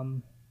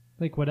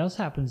 like what else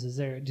happens?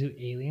 Do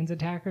aliens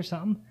attack or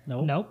something?"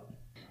 Nope.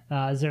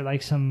 Is there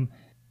like some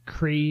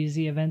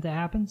crazy event that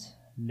happens?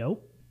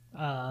 Nope.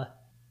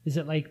 Is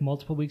it like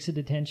multiple weeks of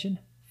detention?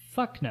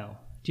 Fuck no.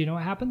 Do you know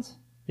what happens?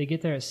 They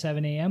get there at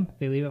 7 a.m.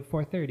 They leave at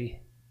 4:30.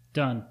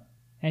 Done.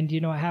 And do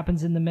you know what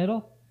happens in the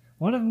middle?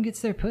 One of them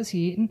gets their pussy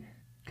eaten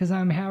because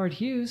I'm Howard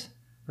Hughes.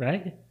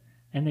 Right?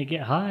 And they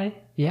get high,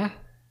 Yeah.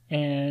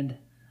 and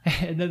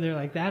And then they're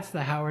like, "That's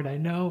the Howard I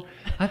know.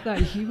 I thought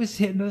he was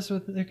hitting us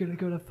with they're going to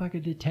go to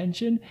fucking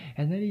detention."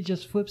 And then he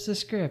just flips the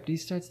script. He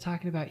starts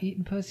talking about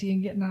eating pussy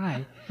and getting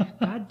high.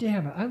 God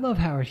damn it. I love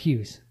Howard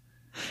Hughes.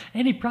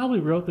 he probably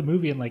wrote the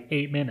movie in like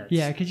 8 minutes.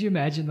 Yeah, could you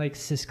imagine like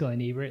Siskel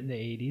and Ebert in the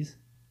 80s?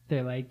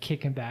 They're like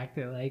kicking back.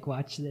 They're like,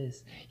 "Watch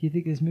this. You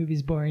think this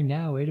movie's boring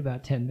now? Wait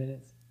about 10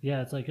 minutes."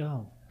 Yeah, it's like,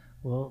 oh,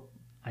 well,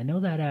 I know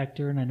that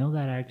actor and I know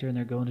that actor, and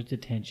they're going to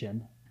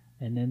detention.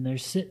 And then they're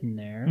sitting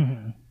there,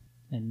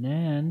 and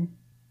then,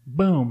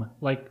 boom,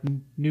 like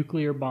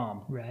nuclear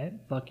bomb. Right?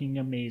 Fucking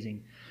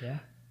amazing. Yeah.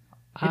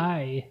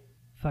 I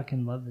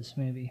fucking love this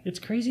movie. It's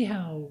crazy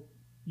how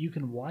you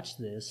can watch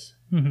this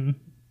Mm-hmm.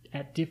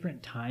 at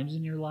different times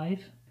in your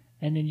life,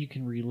 and then you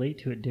can relate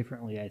to it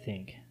differently, I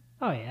think.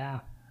 Oh,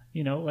 yeah.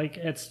 You know, like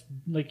it's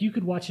like you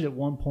could watch it at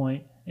one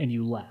point and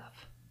you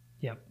laugh.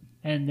 Yep.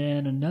 And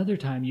then another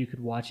time you could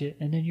watch it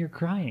and then you're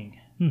crying.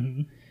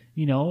 Mm-hmm.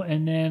 You know,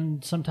 and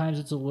then sometimes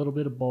it's a little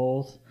bit of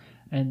both.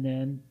 And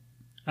then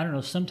I don't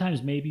know,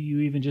 sometimes maybe you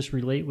even just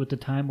relate with the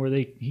time where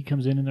he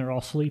comes in and they're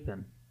all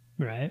sleeping.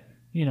 Right.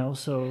 You know,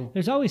 so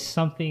There's always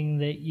something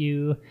that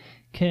you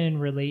can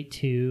relate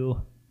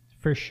to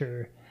for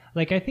sure.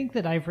 Like, I think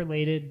that I've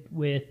related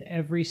with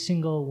every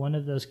single one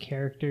of those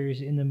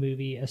characters in the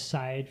movie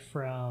aside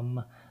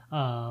from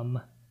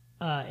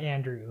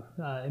Andrew,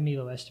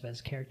 Emilio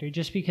Estevez's character,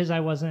 just because I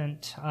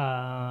wasn't,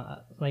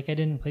 like, I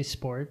didn't play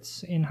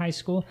sports in high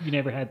school. you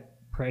never had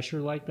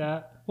pressure like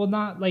that. Well,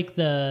 not like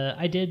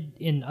I did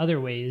in other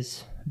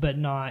ways, but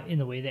not in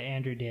the way that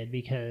Andrew did,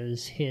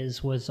 because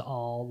his was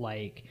all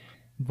like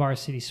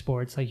varsity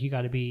sports, like you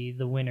got to be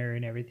the winner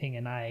and everything.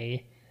 And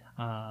I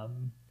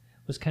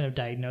was kind of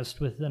diagnosed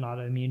with an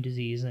autoimmune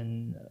disease,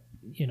 and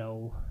you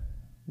know,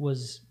 I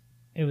was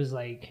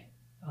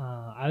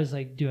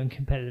like doing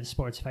competitive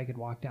sports if I could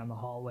walk down the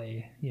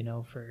hallway, you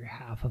know, for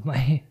half of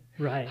my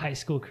Right. high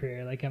school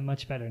career. Like, I'm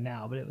much better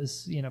now, but it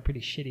was, you know,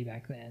 pretty shitty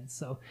back then.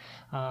 So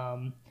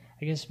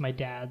I guess my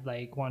dad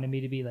like wanted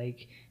me to be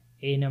like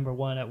number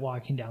 1 at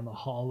walking down the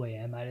hallway.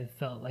 I might have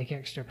felt like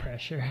extra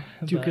pressure.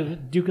 Duke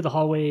but, of the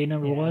Hallway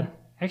number yeah. 1.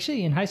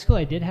 Actually, in high school,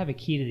 I did have a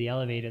key to the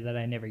elevator that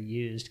I never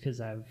used because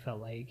I felt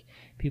like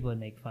people would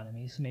make fun of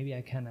me. So maybe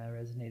I kind of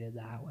resonated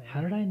that way. How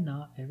did I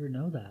not ever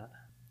know that?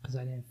 Because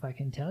I didn't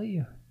fucking tell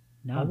you.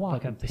 Now I I'm walk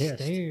fucking up the pissed.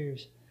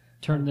 stairs.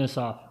 Turn this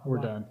off. We're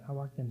done. I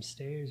walked them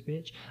stairs,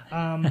 bitch.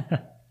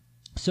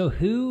 So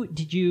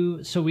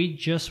we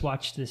just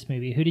watched this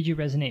movie. Who did you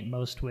resonate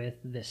most with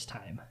this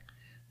time?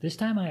 This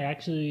time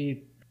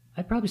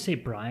I'd probably say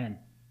Brian.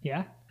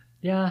 Yeah?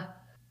 Yeah,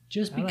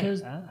 just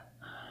because I like that.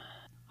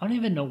 I don't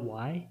even know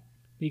why.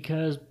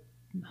 Because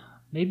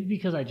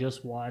I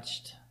just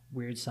watched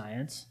Weird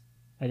Science.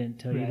 I didn't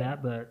tell you Right.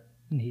 that, but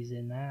And he's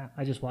in that.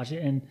 I just watched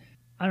it, and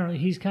I don't know.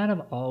 He's kind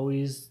of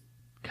always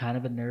kind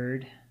of a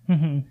nerd,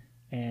 Mm-hmm.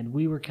 and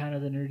we were kind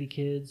of the nerdy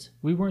kids.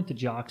 We weren't the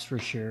jocks for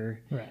sure,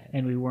 Right.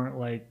 and we weren't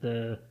like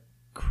the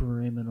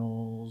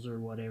criminals or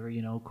whatever,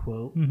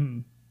 quote. Mm-hmm.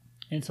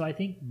 And so I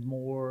think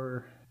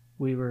more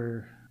we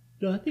were.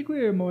 I think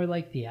we were more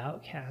like the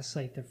outcasts,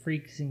 like the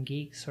freaks and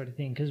geeks sort of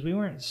thing, because we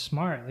weren't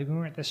smart. Like we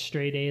weren't the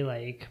straight A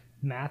like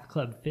math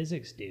club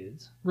physics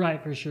dudes.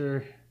 Right, for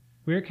sure.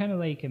 We were kind of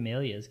like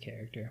Amelia's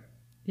character.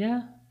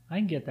 Yeah, I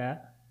can get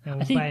that.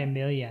 And I think- by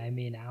Amelia, I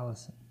mean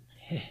Allison.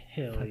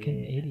 Hell Fucking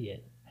yeah.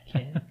 idiot.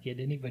 Can't get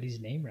anybody's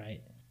name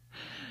right.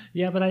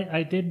 Yeah, but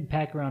I didn't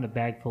pack around a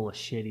bag full of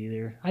shit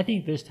either. I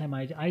think this time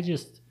I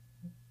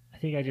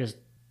think I just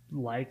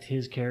liked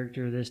his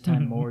character this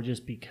time Mhm. more,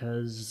 just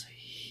because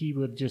he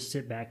would just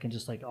sit back and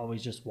just like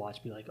always just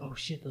watch, be like, oh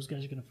shit, those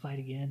guys are gonna fight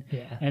again.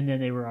 Yeah. And then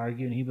they were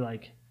arguing. He'd be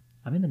like,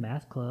 I'm in the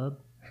math club.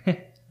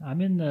 I'm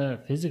in the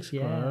physics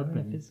club. I'm in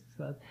and- the physics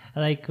club. I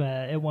like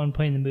at one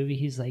point in the movie,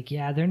 he's like,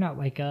 "Yeah, they're not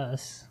like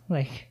us."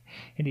 Like,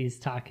 and he's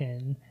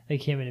talking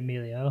like him and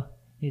Emilio.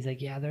 He's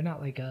like, "Yeah, they're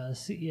not like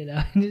us," and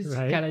just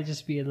Right. kind of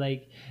just being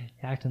like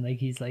acting like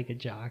he's like a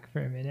jock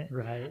for a minute.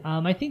 Right.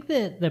 I think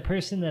that the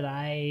person that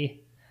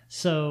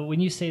so when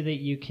you say that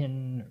you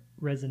can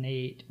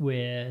resonate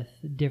with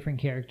different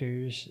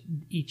characters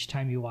each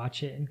time you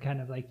watch it and kind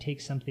of like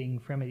take something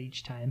from it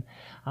each time,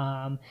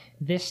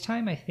 this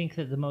time I think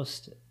that the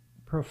most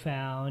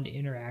profound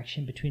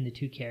interaction between the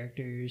two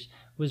characters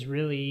was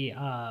really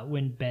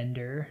when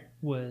Bender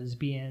was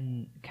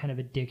being kind of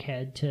a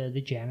dickhead to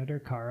the janitor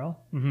Carl,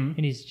 Mm-hmm.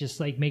 and he's just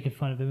like making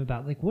fun of him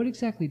about like what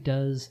exactly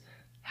does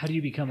How do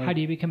you become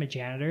a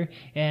janitor?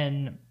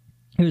 And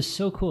it was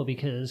so cool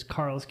because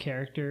Carl's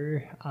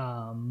character,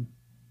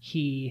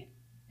 he,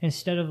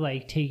 instead of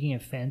like taking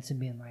offense and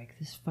being like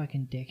this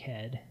fucking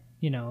dickhead,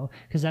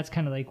 because that's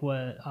kind of like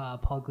what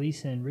Paul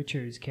Gleason,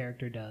 Richard's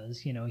character, does.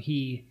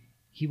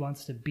 He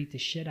wants to beat the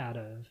shit out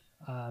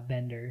of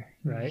Bender.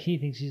 Right. He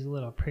thinks he's a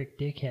little prick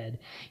dickhead,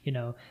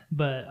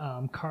 But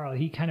Carl,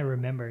 he kind of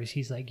remembers.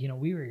 He's like,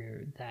 we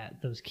were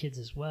those kids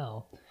as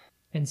well,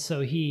 and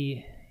so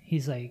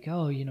he's like,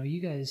 oh,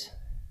 you guys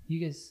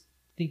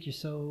think you're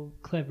so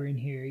clever in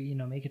here,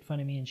 making fun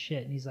of me and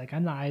shit. And he's like,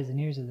 I'm the eyes and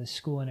ears of this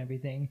school and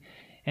everything.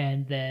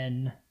 And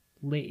then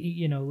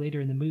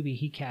later in the movie,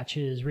 he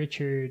catches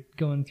Richard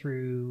going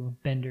through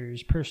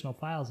Bender's personal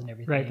files and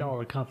everything. Right, all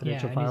the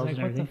confidential and files he's like,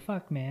 and everything. what the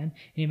fuck, man? And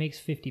he makes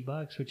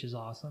 $50, which is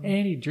awesome.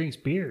 And he drinks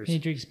beers. And he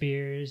drinks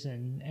beers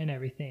and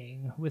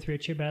everything with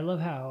Richard. But I love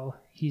how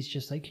he's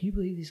just like, can you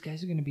believe these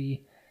guys are going to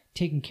be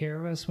taking care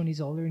of us when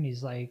he's older? And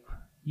he's like,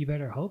 you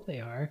better hope they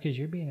are, because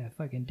you're being a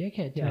fucking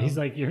dickhead. Yeah, he's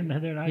like, they're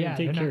not going to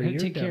take care of gonna your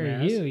take care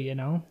of dumbass.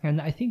 you, And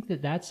I think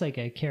that that's like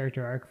a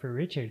character arc for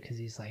Richard, because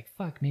he's like,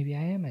 fuck, maybe I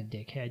am a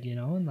dickhead,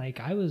 And like,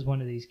 I was one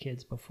of these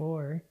kids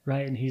before.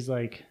 Right, and he's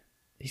like,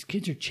 these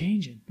kids are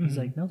changing. He's Mhm.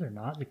 like, no, they're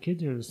not. The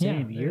kids are the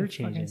same. Yeah, You're they're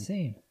changing. fucking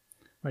same.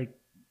 Like,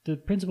 the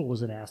principal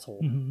was an asshole.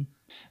 hmm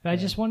But I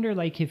just wonder,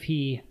 like, if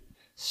he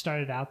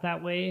started out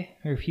that way,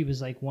 or if he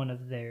was like one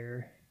of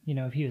their,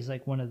 if he was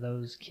like one of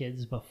those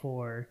kids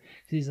before.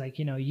 'Cause he's like,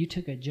 you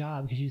took a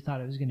job because you thought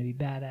it was going to be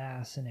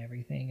badass and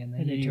everything, and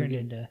then And you then you turned get-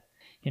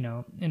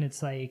 into, and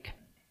it's like,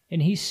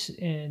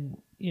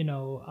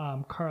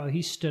 Carl,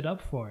 he stood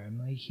up for him.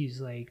 Like,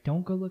 he's like,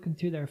 don't go looking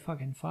through their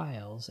fucking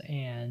files.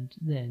 And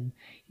then,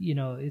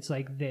 it's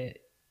like that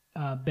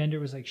Bender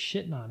was like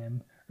shitting on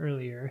him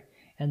earlier,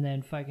 and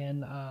then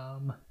fucking,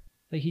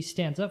 like, he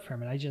stands up for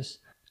him, and I just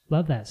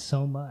love that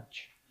so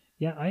much.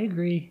 Yeah, I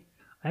agree.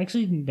 I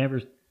actually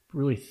never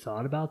really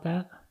thought about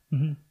that,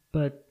 Mhm.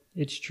 but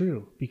it's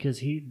true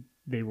because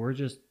they were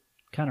just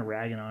kind of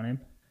ragging on him,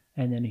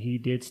 and then he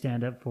did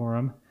stand up for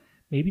him.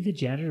 Maybe the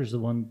janitor's the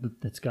one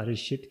that's got his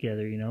shit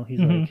together, He's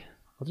Mhm. like,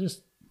 I'll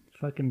just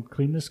fucking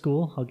clean the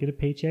school. I'll get a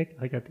paycheck.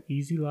 I got the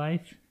easy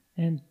life,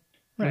 and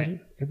Right.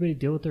 everybody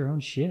deal with their own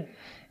shit.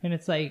 And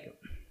it's like,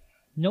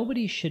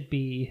 nobody should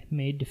be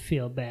made to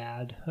feel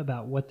bad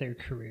about what their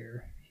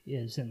career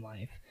is in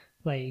life.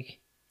 Like,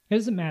 it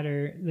doesn't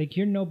matter. Like,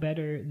 you're no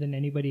better than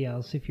anybody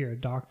else if you're a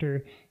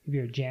doctor, if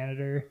you're a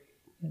janitor.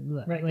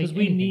 Right, Like, because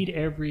we anything. need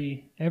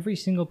Every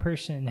single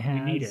person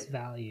need has it.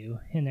 value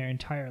in their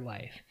entire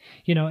life,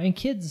 and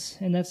kids,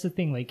 and that's the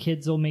thing, like,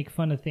 kids will make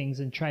fun of things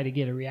and try to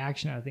get a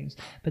reaction out of things,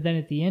 but then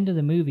at the end of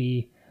the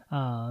movie,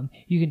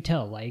 you can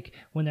tell, like,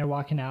 when they're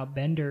walking out,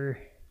 Bender,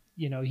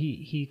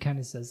 he kind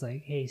of says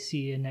like, hey,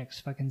 see you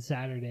next fucking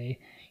Saturday,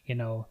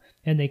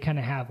 and they kind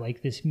of have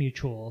like this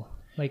mutual,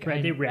 like,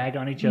 Right, they rag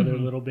on each other a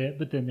little bit,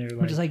 but then they're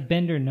like, which is like,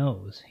 Bender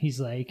knows,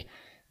 he's like,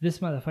 this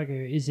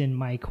motherfucker is in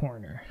my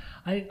corner.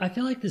 I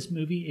feel like this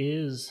movie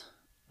is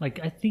like,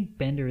 I think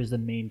Bender is the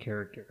main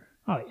character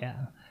Oh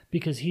yeah.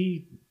 because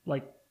he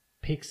like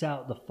picks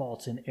out the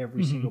faults in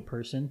every single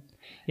person.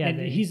 Yeah, and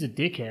they- he's a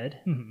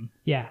dickhead. Mhm.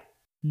 Yeah.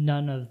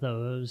 None of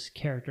those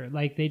characters,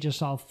 like, they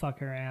just all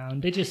fuck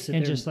around They just sit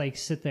and there just like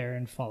sit there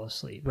and fall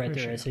asleep. write for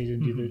their sure. essays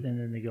and do and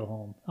then they go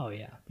home. Oh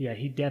yeah. Yeah,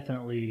 he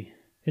definitely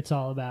It's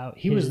all about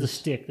he was the his-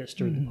 stick that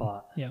stirred the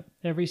pot. Yeah.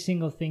 Every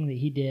single thing that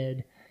he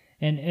did,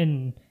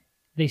 and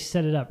they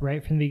set it up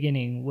right from the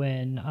beginning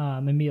when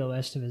Emilio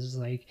Estevez is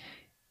like,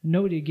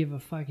 nobody would give a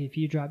fuck if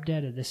you dropped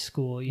dead at this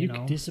school, you know.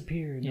 could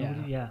disappear.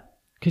 Yeah. Yeah.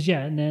 Because,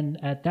 and then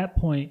at that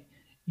point,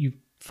 you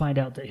find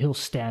out that he'll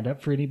stand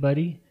up for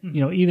anybody,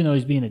 you know, even though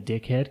he's being a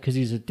dickhead, because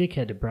he's a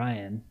dickhead to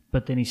Brian,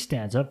 but then he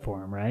stands up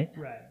for him, right?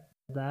 Right.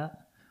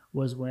 That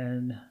was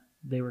when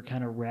they were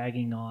kind of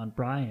ragging on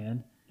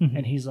Brian, Mhm.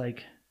 and he's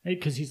like,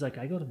 because he's like,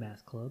 I go to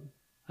math club,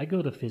 I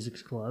go to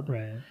physics club,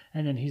 Right.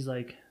 and then he's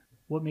like,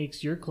 what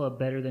makes your club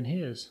better than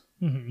his?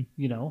 Mm-hmm.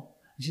 You know?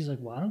 And she's like,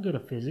 well, I don't go to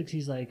physics.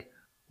 He's like,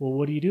 well,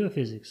 what do you do at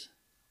physics?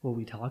 Well,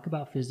 we talk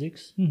about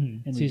physics.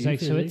 Mm-hmm. And So we he's do like,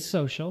 so physics. it's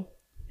social.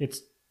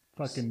 It's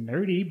fucking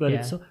nerdy, but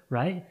it's Yeah. so,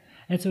 right.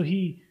 And so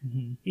he,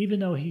 Mm-hmm. even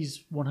though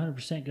he's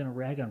 100% going to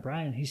rag on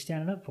Brian, he's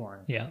standing up for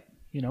him. Yeah.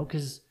 You know,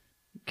 because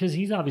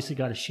he's obviously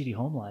got a shitty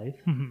home life,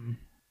 Mm-hmm.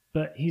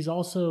 but he's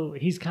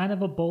kind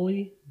of a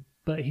bully,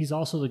 but he's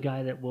also the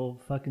guy that will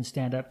fucking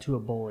stand up to a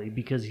bully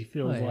because he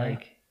feels Oh, yeah.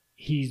 like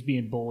he's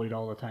being bullied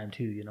all the time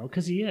too. You know,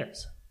 because he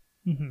is.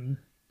 Mm-hmm.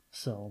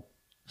 So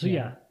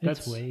yeah,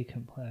 it's way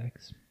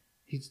complex.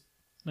 he's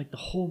like the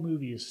whole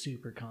movie is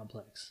super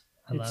complex.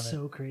 I love it's it.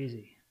 so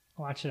crazy.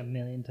 Watch it a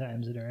million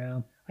times in a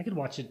row. I could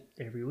watch it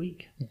every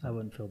week. Yeah. I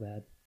wouldn't feel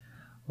bad.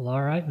 Well,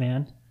 all right,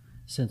 man.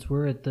 Since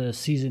we're at the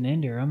season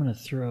ender, I'm going to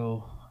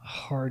throw a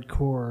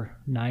hardcore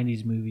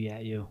 90s movie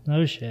at you.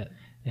 Oh shit.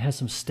 It has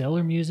some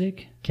stellar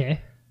music,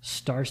 Okay.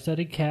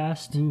 star-studded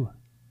cast, Ooh.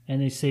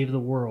 and they save the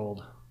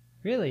world.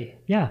 Really?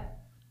 Yeah.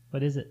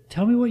 What is it?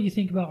 Tell me what you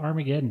think about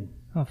Armageddon.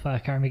 Oh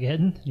fuck,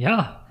 Armageddon.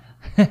 Yeah.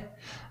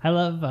 I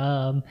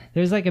love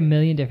there's like a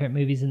million different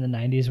movies in the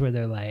 90s where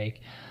they're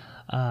like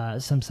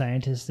some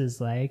scientist is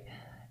like,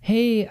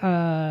 hey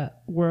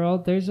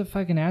world, there's a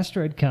fucking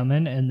asteroid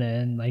coming, and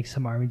then like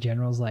some army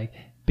general's like,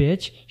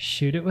 bitch,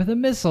 shoot it with a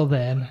missile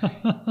then.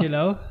 You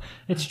know,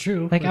 It's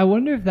true. like I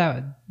wonder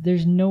if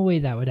there's no way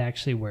that would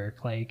actually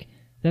work. Like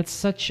that's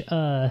such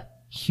a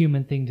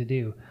human thing to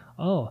do.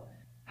 Oh,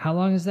 how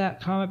long has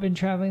that comet been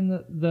traveling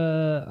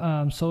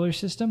the solar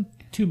system?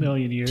 2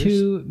 million years.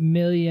 2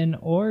 million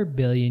or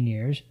billion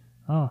years.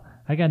 Oh,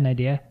 I got an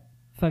idea.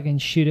 Fucking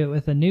shoot it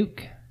with a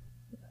nuke.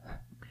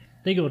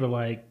 They go to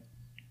like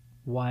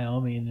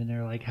Wyoming and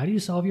they're like, how do you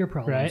solve your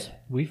problems? Right.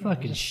 We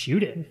fucking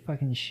shoot it.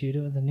 Fucking shoot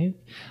it with a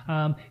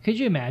nuke. Could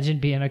you imagine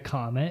being a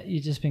comet?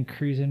 You've just been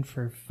cruising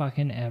for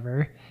fucking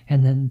ever,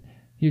 and then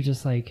you're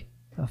just like,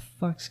 the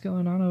fuck's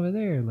going on over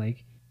there?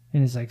 Like,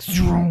 and it's like,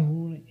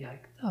 you're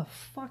like, the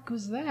fuck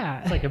was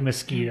that? It's like a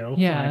mosquito.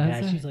 Yeah, flying it's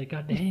past. a- She's like,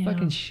 God You're damn.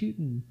 fucking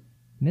shooting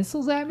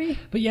missiles at me?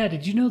 But yeah,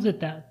 did you know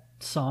that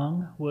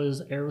song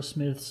was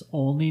Aerosmith's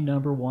only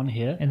 #1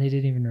 hit? And they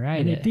didn't even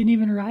write And it. it didn't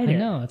even write I it.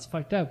 know, it's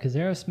fucked up because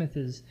Aerosmith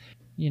is,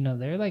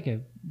 they're like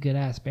a good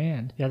ass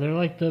band. Yeah, they're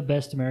like the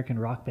best American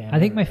rock band. I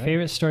think ever, my right?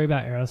 favorite story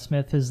about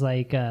Aerosmith is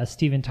like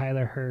Steven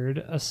Tyler heard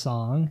a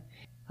song,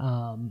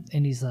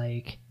 and he's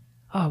like,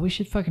 "Oh, we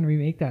should fucking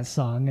remake that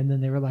song." And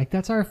then they were like,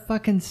 "That's our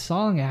fucking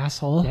song,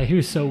 asshole." Yeah, he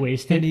was so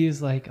wasted. And he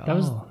was like, "Oh, that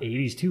was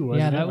 80s too,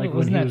 wasn't yeah, it? Like wasn't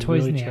when he that was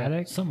Toys really in the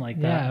Attic? Something like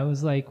Yeah, that. it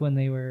was like when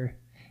they were."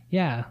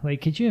 Yeah,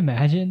 like could you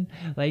imagine?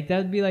 Like that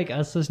would be like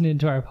us listening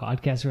to our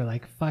podcast. We're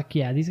like, "Fuck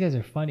yeah, these guys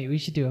are funny. We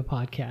should do a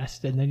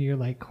podcast." And then you're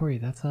like, "Corey,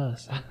 that's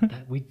us."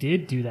 We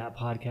did do that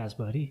podcast,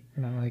 buddy.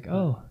 And I'm like,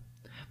 "Oh,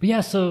 But yeah,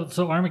 so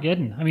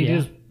Armageddon. I mean,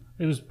 Yeah.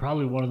 it was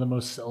probably one of the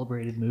most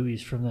celebrated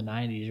movies from the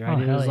 90s, right? Oh, it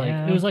was hell like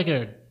yeah. it was like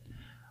a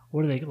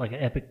what are they like an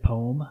epic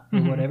poem or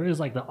Mhm. whatever. It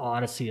was like the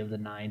Odyssey of the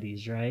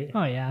 90s, right?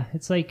 oh yeah."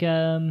 It's like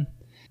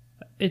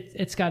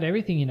it's got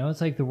everything.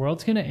 It's like the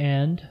world's gonna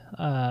end.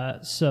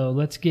 So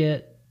let's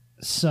get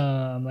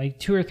some like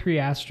 2 or 3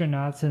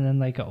 astronauts and then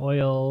like an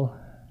oil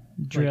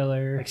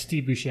driller. Like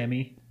Steve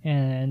Buscemi.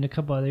 And a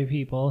couple other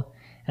people,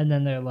 and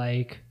then they're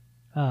like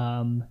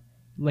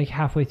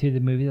halfway through the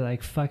movie they're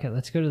like, fuck it,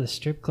 let's go to the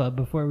strip club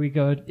before we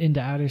go into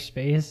outer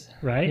space,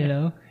 Right.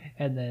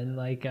 And then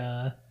like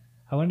I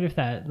wonder if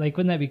that, like,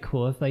 wouldn't that be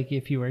cool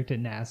if you worked at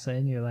NASA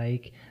and you're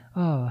like,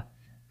 oh,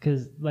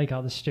 because like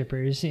all the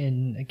strippers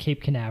in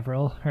Cape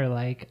Canaveral are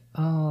like,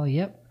 oh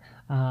yep,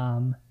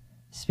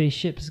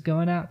 spaceship's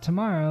going out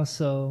tomorrow,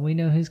 so we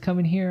know who's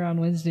coming here on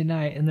Wednesday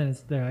night. And then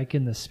they're like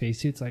in the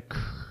spacesuits, like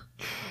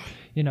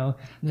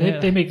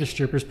They make the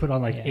strippers put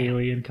on like Yeah.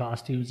 alien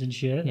costumes and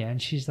shit. yeah,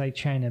 and she's like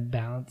trying to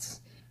bounce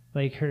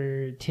like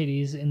her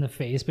titties in the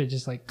face, but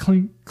just like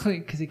clink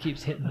clink because it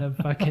keeps hitting the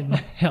fucking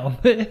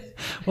helmet.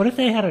 What if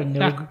they had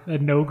a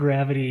no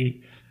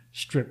gravity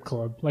strip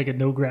club, like a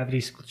no gravity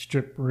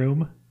strip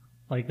room?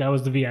 Like that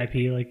was the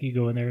VIP. Like you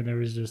go in there and there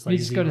was just like You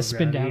just go to zero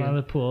spin down gravity, on and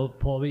the pole,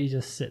 but you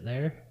just sit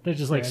there they're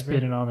just like forever.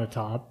 spinning on the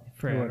top or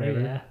forever. whatever.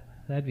 Yeah,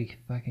 that'd be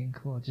fucking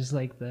cool. Just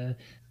like the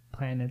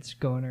planets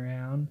going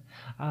around.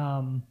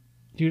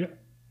 Dude,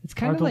 It's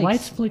kind are of the like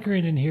lights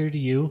flickering in here to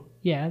you?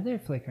 yeah, they're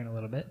flickering a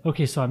little bit.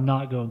 Okay, so I'm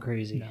not going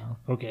crazy. No.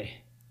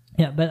 Okay.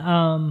 Yeah, but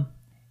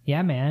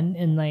yeah, man,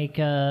 and like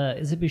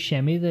is it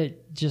Buscemi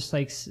that just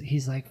like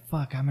he's like,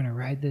 fuck, I'm gonna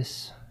ride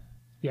this.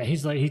 Yeah,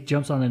 he's like he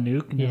jumps on the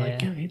nuke and they're like,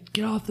 Yeah.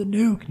 get off the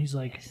nuke, and he's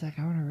like, He's like,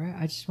 I want to ride.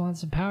 I just want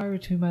some power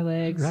between my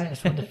legs. right, I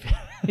just want to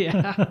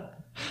Yeah.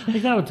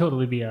 Like that would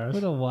totally be us.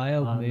 What a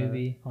wild on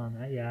movie. on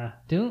that, yeah.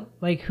 Don't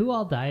like who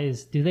all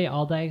dies? Do they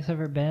all die except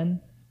for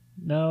Ben?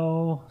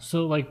 No,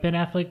 so like Ben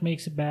Affleck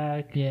makes it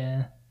back.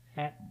 Yeah.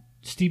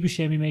 Steve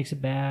Buscemi makes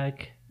it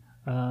back.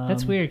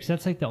 That's weird because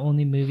that's like the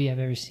only movie I've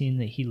ever seen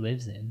that he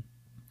lives in.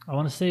 I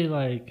want to say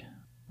like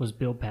was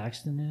Bill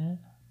Paxton in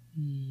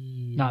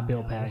it? Not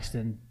Bill No.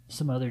 Paxton.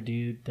 Some other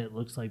dude that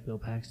looks like Bill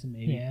Paxton,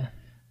 maybe. Yeah.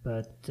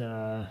 But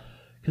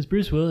Because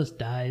Bruce Willis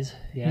dies.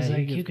 Yeah, He's he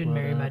like, gets you can blown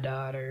marry my up.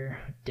 daughter.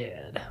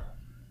 Dead.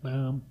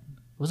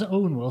 wasn't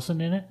Owen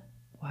Wilson in it?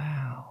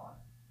 Wow.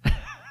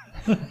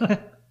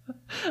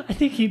 I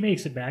think he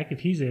makes it back if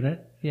he's in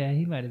it. Yeah,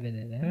 he might have been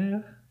in it. Yeah.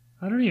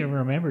 I don't even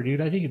remember,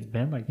 dude. I think it's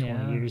been like 20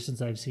 Yeah. years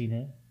since I've seen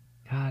it.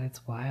 God,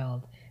 it's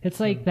wild. It's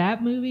like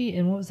that movie,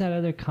 and what was that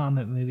other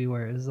Comet movie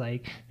where it was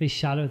like they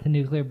shot it with a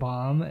nuclear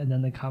bomb, and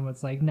then the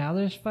Comet's like, now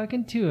there's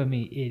fucking two of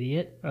me,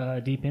 idiot.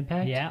 Deep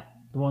Impact? Yeah.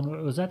 The one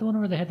was that the one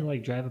where they had to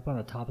like drive up on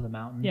the top of the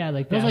mountain? Yeah,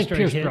 like that was like asteroid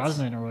Pierce hits,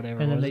 Brosnan or whatever.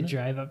 and then they wasn't it?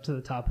 drive up to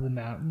the top of the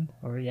mountain.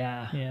 Or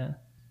yeah.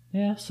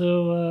 Yeah.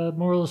 So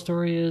moral of the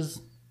story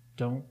is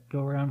don't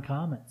go around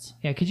comets.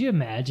 Yeah, could you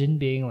imagine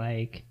being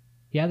like,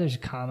 yeah, there's a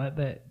comet,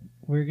 but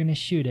we're going to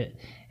shoot it.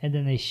 And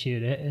then they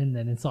shoot it, and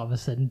then it's all of a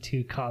sudden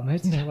two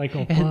comets. They're like, oh,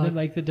 and fuck. then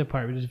like the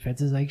Department of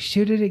Defense is like,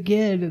 shoot it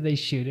again. And they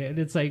shoot it, and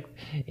it's like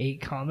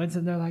 8 comets,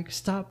 and they're like,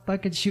 stop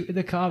fucking shooting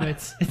the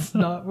comets. It's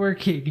not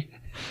working.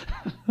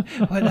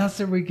 What else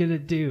are we going to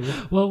do?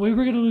 Well, we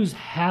were going to lose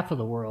half of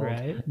the world.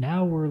 Right.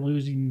 Now we're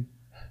losing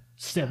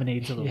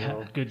 7/8 of the Yeah.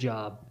 world. Good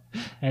job.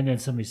 And then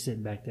somebody's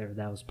sitting back there.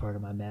 That was part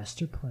of my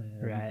master plan.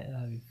 Right,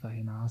 that'd be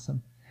fucking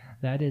awesome.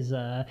 That is,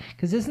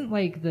 because isn't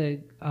like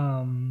the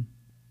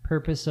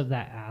purpose of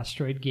that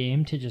asteroid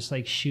game to just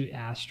like shoot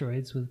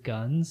asteroids with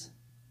guns?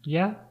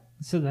 Yeah.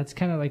 So that's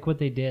kind of like what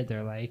they did.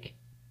 They're like,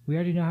 we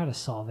already know how to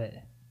solve it.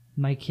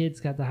 My kid's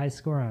got the high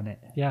score on it.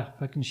 Yeah.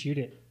 Fucking shoot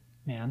it,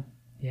 man.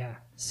 Yeah,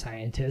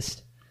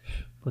 scientist.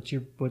 What's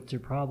your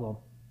problem?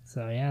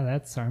 So yeah,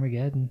 that's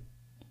Armageddon.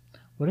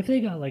 What if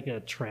they got like a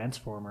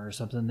transformer or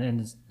something, and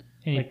And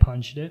he Like-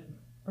 punched it.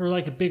 or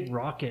like a big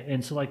rocket,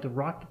 and so like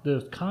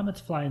the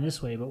comet's flying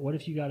this way, but what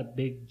if you got a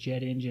big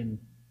jet engine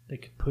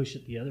that could push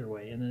it the other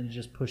way, and then it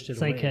just pushed it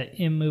It's away? like an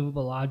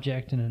immovable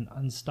object and an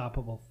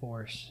unstoppable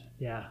force.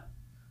 Yeah,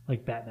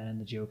 like Batman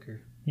and the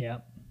Joker.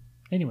 Yeah.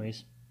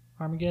 Anyways,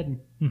 Armageddon.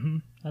 Mm-hmm.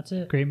 That's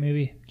it. Great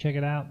movie. Check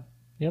it out.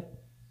 Yep.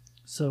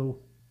 So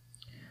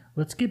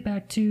let's get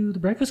back to the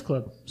Breakfast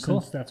Club,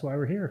 Cool. since that's why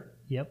we're here.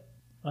 Yep.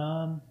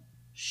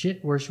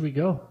 Shit, where should we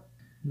go?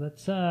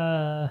 Let's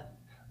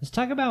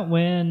talk about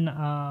when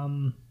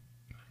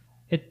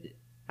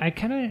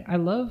I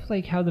love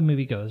like how the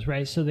movie goes,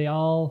 right? So they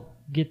all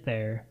get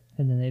there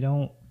and then they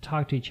don't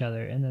talk to each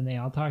other, and then they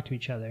all talk to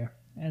each other,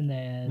 and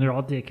then They're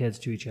all dickheads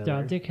to each other. they're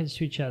all dickheads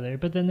to each other,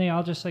 but then they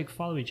all just like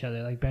follow each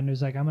other. Like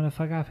Bender's like, I'm gonna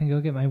fuck off and go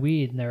get my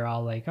weed, and they're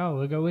all like, oh,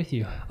 we'll go with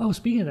you. Oh,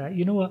 speaking of that,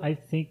 you know what? I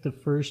think the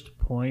first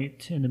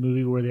point in the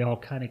movie where they all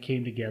kind of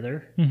came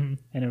together, Mm-hmm.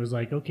 and it was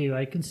like, okay,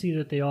 I can see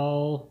that they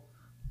all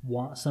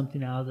want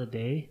something out of the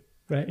day.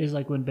 Right. Is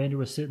like when Bender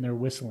was sitting there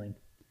whistling.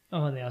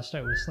 Oh, and they all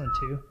start whistling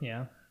too.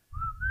 Yeah.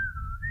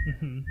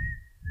 Mm-hmm.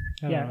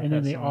 Yeah, and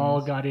then they all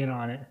got in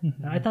on it. Mhm.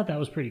 And I thought that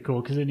was pretty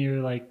cool because then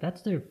you're like,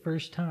 that's their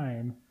first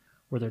time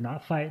where they're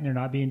not fighting, they're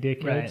not being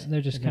dickheads. right.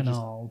 They're just and kind of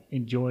all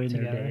enjoying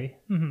together. their day.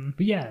 Mm-hmm.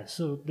 But yeah,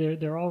 so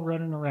they're all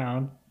running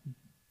around.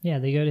 Yeah,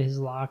 they go to his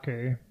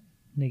locker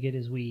and they get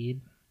his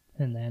weed,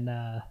 and then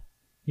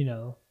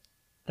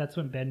that's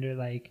when Bender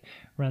like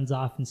runs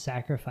off and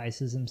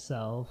sacrifices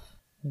himself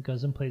and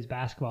goes and plays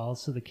basketball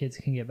so the kids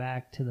can get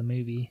back to the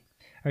movie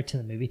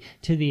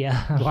to the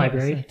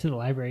Library. to the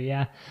library.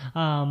 Yeah,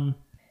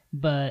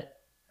 but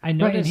I Right,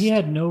 noticed and he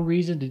had no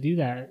reason to do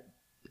that,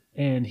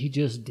 and he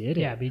just did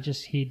it. yeah, but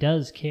he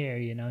does care.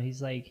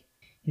 He's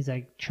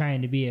like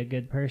trying to be a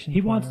good person.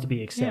 He for wants him. to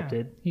be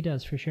accepted. Yeah, he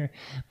does for sure.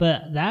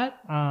 But that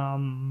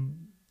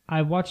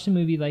I watched the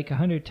movie like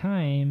 100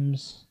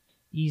 times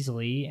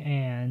easily,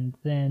 and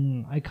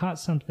then I caught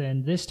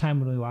something this time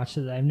when we watched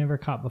it that I've never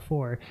caught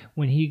before.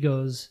 When he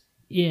goes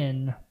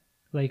in,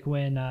 like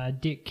when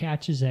Dick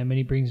catches him and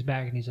he brings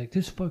back and he's like,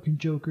 "This fucking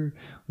Joker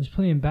was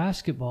playing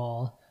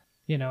basketball,"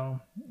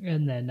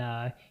 and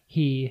then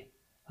he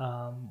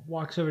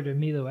walks over to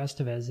Emilio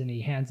Estevez and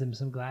he hands him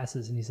some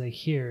glasses and he's like,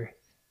 "Here,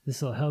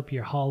 this will help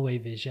your hallway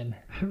vision."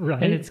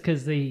 Right. And it's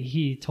because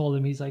he told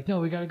him, he's like, "No,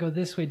 we got to go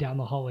this way down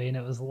the hallway," and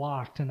it was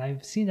locked. And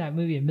I've seen that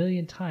movie a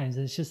million times,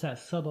 and it's just that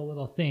subtle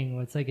little thing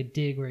where it's like a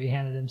dig where he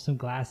handed him some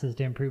glasses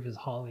to improve his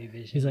hallway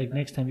vision. He's like,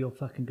 next time you'll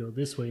fucking go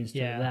this way instead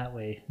Yeah. of that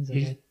way. He's like,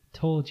 He's I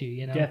told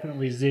you,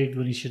 definitely zigged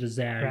when he should have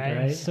zagged, right?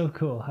 right? It's so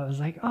cool. I was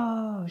like,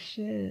 oh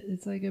shit,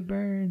 it's like a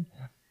burn.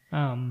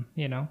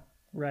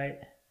 Right.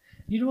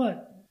 You know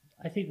what?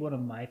 I think one of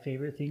my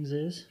favorite things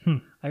is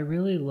I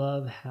really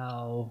love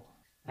how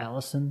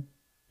Allison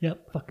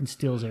fucking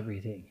steals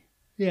everything.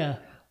 Yeah.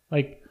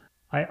 Like,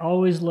 I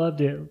always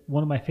loved it.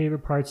 One of my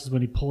favorite parts is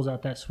when he pulls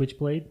out that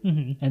switchblade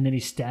Mm-hmm. and then he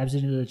stabs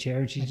it into the chair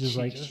and she's And just she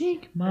like, just-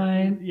 "Shink,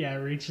 mine." Yeah,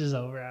 reaches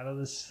over out of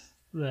this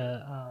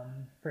the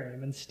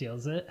frame and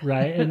steals it.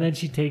 right? And then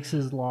she takes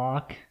his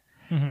lock,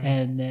 Mhm.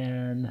 and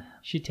then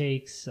She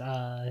takes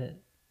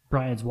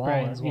Brian's wallet.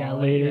 Brian's Yeah,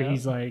 wallet, later yeah.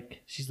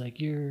 she's like,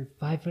 you're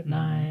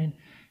 5'9",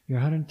 you're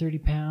 130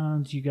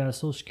 pounds, you got a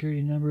social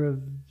security number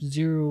of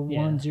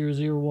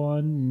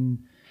 01001,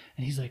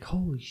 and he's like,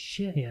 holy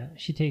shit. yeah.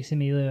 She takes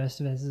Emilio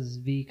Estevez's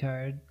V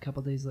card a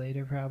couple days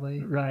later,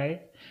 probably.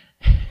 Right.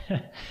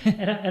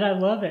 and I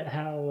love it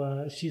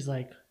how she's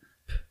like,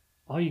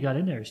 all you got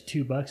in there is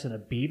 $2 and a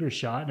beaver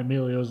shot, and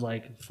Emilio's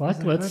like, fuck,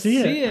 He's like, let's see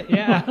it.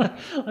 Yeah.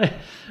 Like,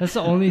 That's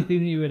the only thing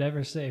that you would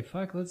ever say.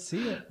 Fuck, let's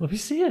see it. let me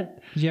see it.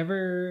 Did you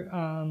ever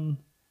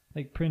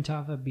like print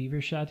off a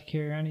beaver shot to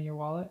carry around in your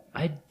wallet?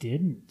 I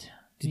didn't.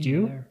 Did Me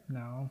you? neither.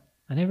 No.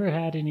 I never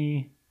had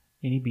any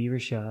beaver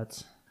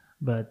shots,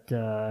 but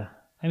I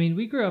mean,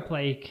 we grew up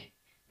like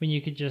when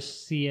you could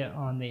just see it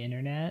on the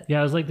internet.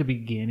 yeah, it was like the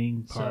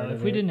beginning part. So of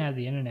if we it. didn't have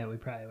the internet, we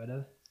probably would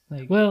have.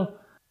 Like, Well,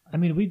 I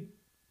mean, we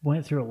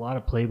went through a lot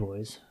of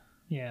Playboys.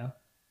 yeah.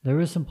 There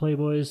was some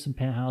Playboys, some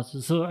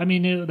Penthouses. So I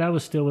mean, that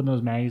was still when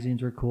those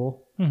magazines were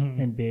cool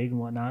Mhm. and big and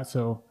whatnot.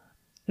 So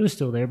it was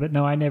still there. But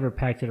no, I never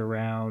packed it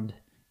around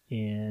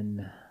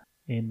in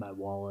my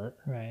wallet.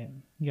 Right.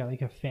 You got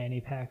like a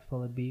fanny pack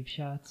full of beef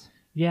shots.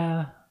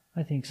 Yeah,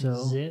 I think so.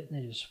 Zip,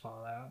 they just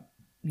fall out.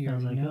 You I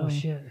was already like, know. oh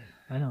shit,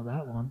 I know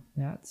that one.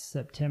 That's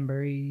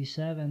September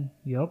 87.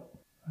 Yep,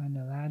 I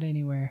know that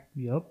anywhere.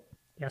 yep.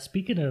 Yeah.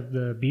 Speaking of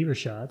the beaver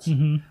shots,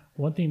 Mm-hmm.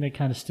 one thing that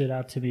kind of stood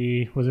out to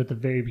me was at the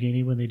very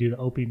beginning when they do the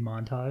opening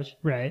montage.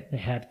 Right. They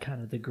had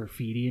kind of the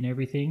graffiti and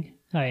everything.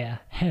 Oh, yeah.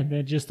 And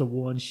then just the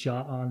one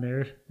shot on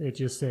there, it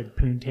just said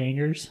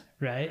Poontangers.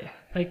 Right.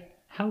 Like,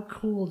 how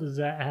cool does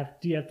that have?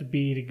 Do you have to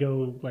be to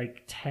go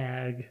like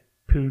tag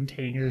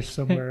Poontangers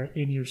somewhere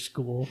in your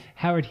school?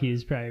 Howard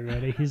Hughes probably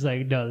wrote it. He's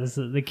like, no, this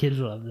is, the kids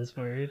love this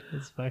word.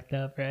 It's fucked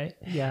up, right?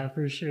 Yeah,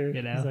 for sure.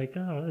 You know? He's like,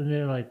 oh, and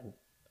they're like,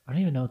 I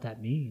don't even know what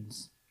that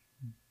means.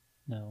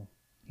 No.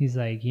 He's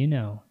like, you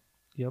know,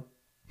 Yep.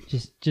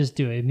 just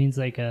do it. It means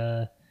like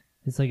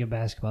it's like a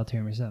basketball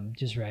term or something.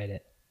 Just write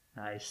it.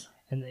 Nice.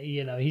 And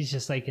you know, he's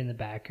just like in the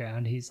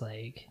background. He's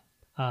like,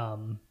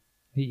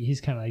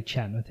 he's kind of like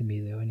chatting with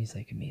Emilio, and he's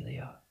like,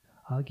 Emilio,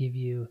 I'll give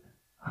you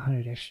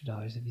 $100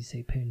 extra if you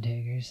say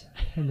Poontangers.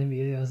 And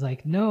Emilio's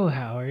like, no,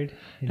 Howard.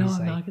 And No, he's I'm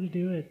like, not gonna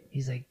do it.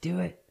 he's like, do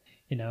it,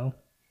 you know.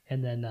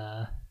 And then,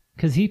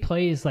 cause he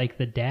plays like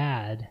the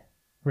dad,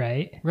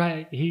 right?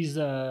 Right. He's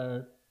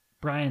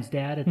Brian's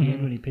dad at the end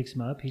Mhm. when he picks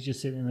him up. He's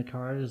just sitting in the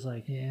car. It's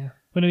like, Yeah.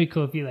 Wouldn't it be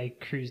cool if he like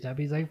cruised up?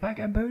 He's like,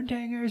 fucking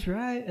Poontangers,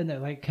 right? And they're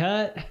like,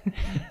 cut.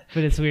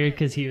 But it's weird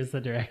because he was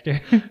the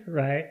director.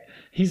 right.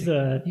 He's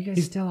You guys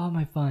he's steal all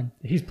my fun.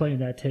 he's playing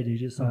that Ted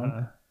Nugent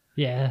song.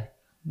 Yeah.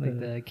 Like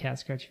The- the cat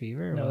scratch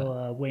fever or No,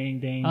 what? Wang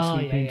Dang Oh,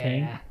 Sleeping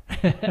yeah.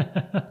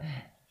 Tang.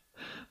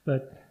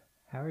 But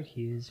Howard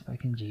Hughes,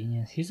 fucking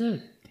genius. he's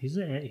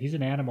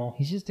an animal.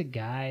 He's just a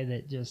guy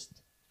that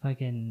just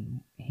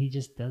fucking, he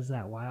just does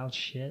that wild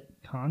shit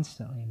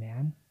constantly,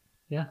 man.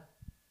 Yeah,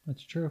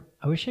 that's true.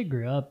 I wish I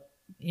grew up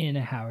in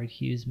a Howard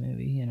Hughes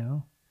movie, you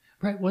know?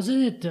 Right?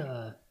 Wasn't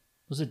it?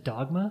 Was it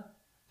Dogma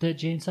that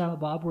Jane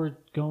Silent Bob were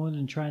going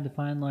and trying to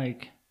find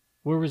like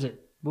where was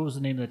it? What was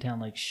the name of the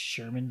town? Like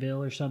Shermanville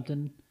or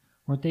something?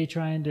 Weren't they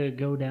trying to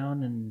go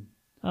down and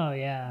Oh,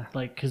 yeah.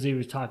 like because they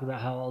was talking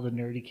about how all the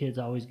nerdy kids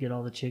always get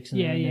all the chicks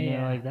and Yeah, everything, yeah, and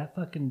they're yeah. like that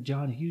fucking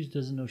John Hughes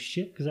doesn't know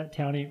shit because that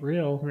town ain't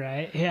real.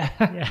 Right? Yeah.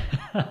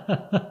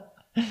 Yeah.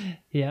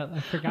 Yeah, I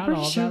forgot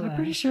all about I'm that.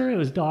 pretty sure it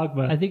was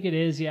Dogma. I think it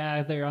is,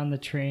 yeah. They're on the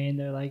train.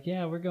 They're like,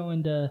 yeah, we're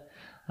going to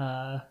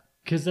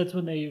Because that's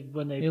when they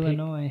pick-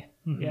 Illinois.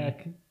 Mhm. Yeah.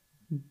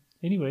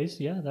 Anyways,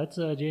 yeah, that's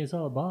Jay and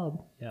Silent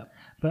Bob. Yeah.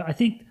 But I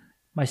think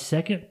my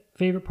second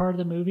favorite part of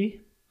the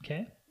movie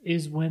Okay.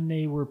 is when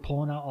they were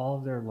pulling out all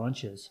of their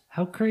lunches.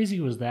 How crazy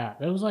was that?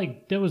 That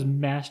was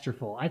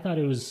masterful. I thought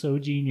it was so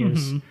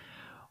genius Mhm.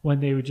 when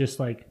they would just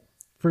like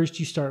first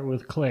you start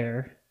with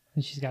Claire.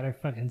 And she's got her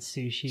fucking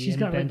sushi. She's and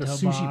got like the bento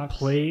sushi box,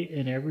 plate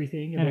and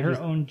everything, and they her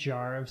just- own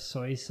jar of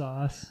soy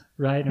sauce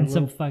right and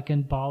some little-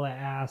 fucking ball of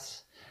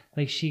ass.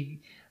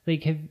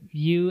 Like have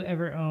you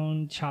ever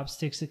owned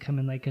chopsticks that come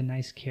in like a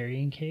nice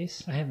carrying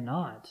case? I have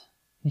not.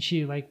 And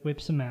she like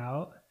whips them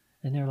out.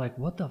 And they're like,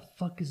 "What the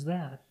fuck is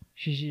that?"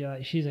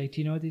 She's like,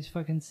 do you know what these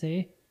fucking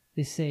say?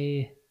 They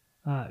say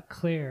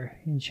Claire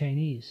in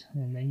Chinese,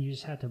 and then you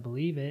just have to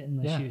believe it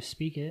unless Yeah. you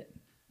speak it.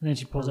 And then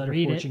she pulls Or out her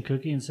read it. fortune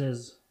cookie and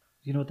says,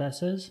 "You know what that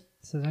says?"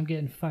 It says I'm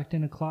getting fucked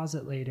in a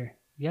closet later.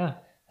 Yeah,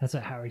 That's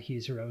what Howard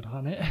Hughes wrote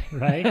on it.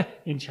 right.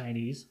 In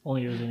Chinese,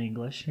 only it was in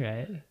English.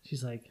 Right.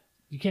 She's like,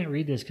 "You can't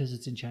read this because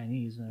it's in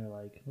Chinese." And they're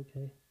like,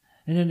 "Okay."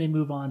 And then they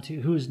move on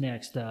to who's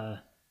next?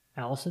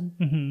 Allison.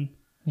 Mm-hmm.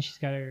 And she's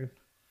got her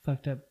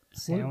fucked up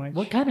sandwich.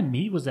 What kind of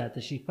meat was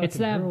that she fucking It's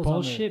that hurls on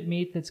bullshit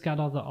meat that's got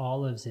all the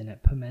olives in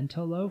it.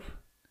 Pimento loaf?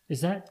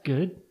 Is that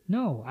good?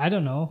 No, I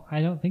don't know.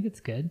 I don't think it's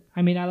good.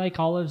 I mean, I like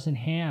olives and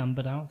ham,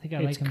 but I don't think I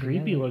like It's them creepy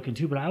together. looking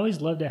too, but I always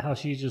loved it how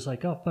she's just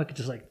like, "Oh fuck," it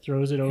just like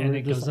throws it over And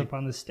it just, goes like, up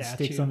on the statue.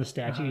 sticks on the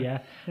statue. Uh-huh. Yeah,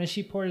 And then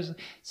she pours.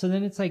 So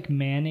then it's like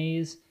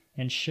mayonnaise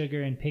and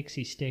sugar and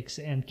pixie sticks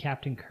and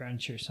Captain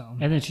Crunch or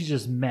something. And then she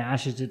just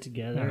mashes it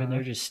together, and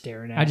they're just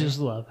staring at her. I just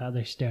love how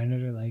they're staring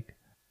at her like,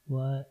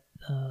 what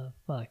the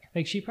fuck?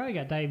 Like, she probably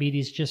got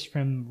diabetes just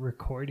from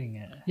recording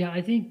it. Yeah,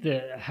 I think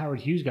that Howard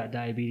Hughes got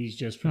diabetes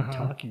just from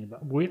talking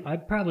about.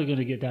 I'm probably going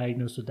to get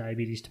diagnosed with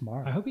diabetes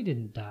tomorrow. I hope he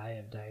didn't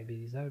die of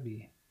diabetes. That would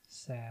be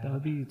sad. That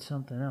would be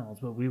something else,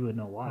 but we would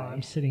know Oh, why.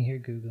 I'm sitting here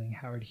googling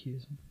Howard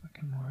Hughes. I'm a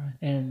fucking moron.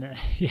 And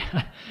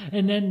yeah,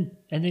 and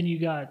then you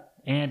got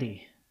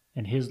Andy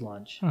and his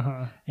lunch,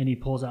 and he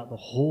pulls out the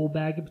whole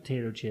bag of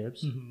potato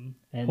chips,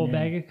 and Whole then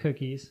bag of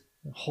cookies.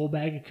 the whole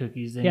bag of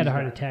cookies. Then He had a he's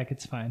heart got- attack.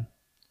 It's fine.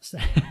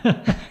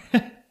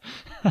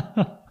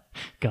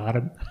 Got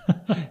him.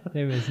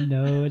 There was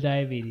no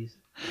diabetes.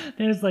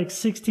 There's like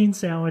 16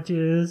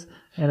 sandwiches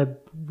and a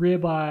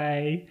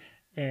ribeye,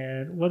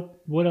 and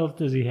what else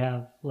does he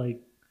have?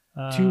 Like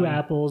 2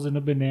 apples and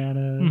a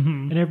banana,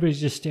 and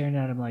everybody's just staring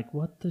at him like,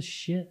 what the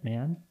shit,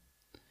 man?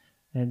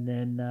 And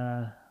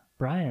then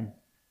Brian,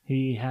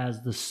 he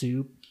has the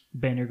soup.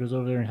 Bender goes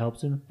over there and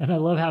helps him, and I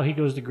love how he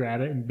goes to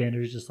grab it, and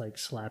Bender's just like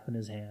slapping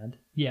his hand.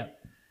 Yep.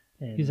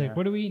 And, He's like,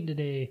 what are we eating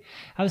today?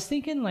 I was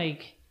thinking,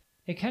 like,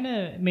 it kind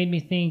of made me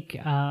think,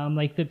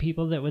 like, the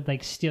people that would,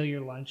 like, steal your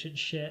lunch and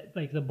shit,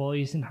 like the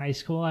bullies in high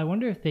school. I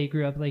wonder if they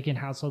grew up, like, in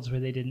households where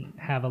they didn't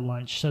have a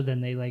lunch, so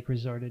then they, like,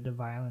 resorted to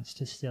violence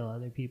to steal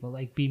other people,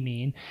 like, be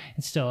mean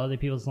and steal other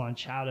people's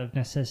lunch out of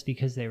necessity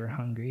because they were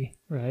hungry.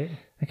 right,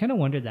 I kind of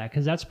wondered that,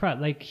 because that's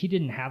probably, like, he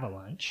didn't have a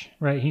lunch.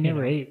 right. He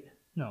never know. ate.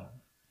 No.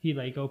 He,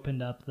 like,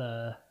 opened up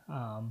the,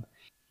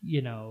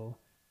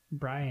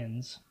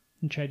 Brian's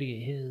and tried to get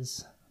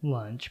his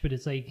lunch, but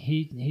it's like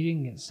he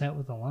didn't get set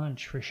with a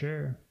lunch for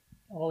sure.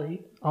 All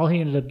he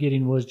ended up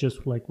getting was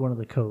just like one of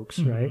the Cokes,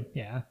 right?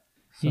 Yeah.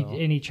 So-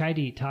 He tried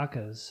to eat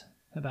tacos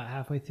about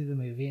halfway through the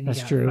movie, and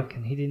That's true.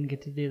 He didn't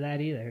get to do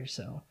that either.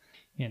 So,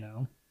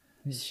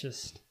 it's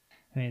just,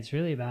 I mean, it's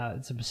really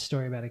it's a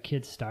story about a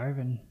kid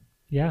starving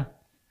Yeah,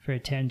 for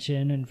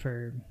attention and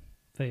for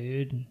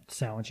food and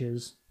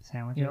sandwiches.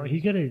 sandwiches. He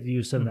could have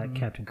used some of that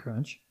Captain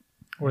Crunch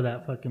or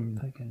that fucking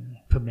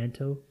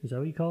pimento. Is that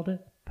what you called it?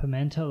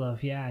 Pimento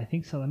loaf. Yeah, I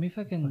think so. Let me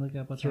fucking look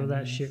up what Throw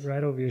that means. shit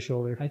right over your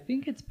shoulder. I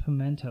think it's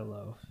pimento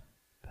loaf.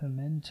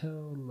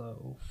 Pimento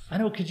loaf. I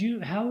know. Could you?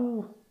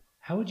 How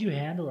would you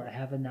handle it?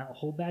 Having that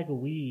whole bag of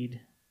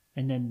weed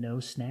and then no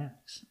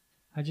snacks.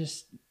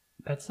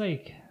 That's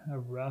like a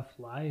rough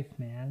life,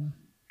 man.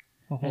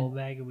 A whole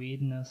bag of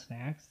weed and no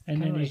snacks. It's And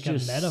kinda then like he's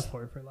just a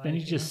metaphor for life. Then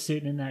he's you know? just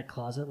sitting in that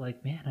closet,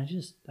 like, man,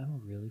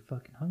 I'm really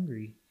fucking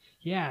hungry.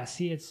 Yeah,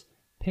 see, it's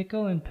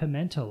pickle and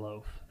pimento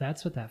loaf.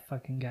 That's what that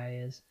fucking guy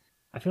is.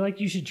 I feel like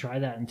you should try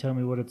that and tell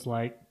me what it's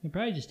like. It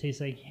probably just tastes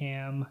like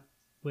ham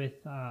with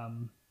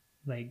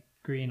like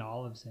green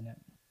olives in it.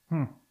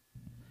 All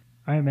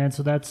right, man.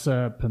 So that's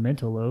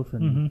pimento loaf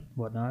and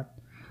whatnot.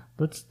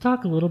 Let's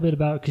talk a little bit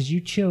about, because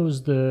you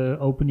chose the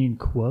opening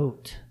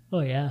quote. Oh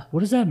yeah. What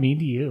does that mean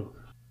to you?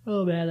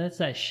 Oh man, that's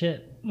that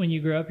shit. When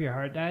you grow up, your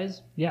heart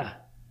dies. Yeah.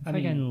 I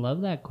fucking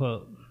love that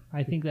quote.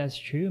 I think that's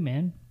true,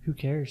 man. Who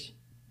cares?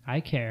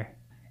 I care.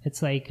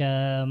 It's like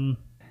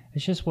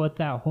it's just what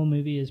that whole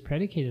movie is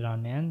predicated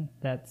on, man.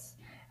 That's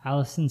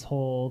Allison's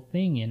whole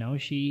thing,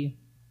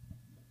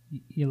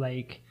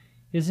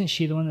 isn't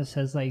she the one that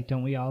says, like,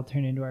 don't we all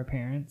turn into our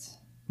parents?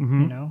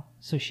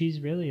 So she's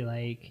really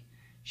like,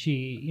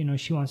 she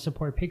wants to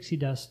pour pixie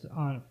dust,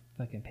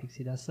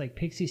 like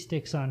pixie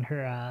sticks on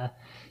her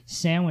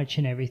sandwich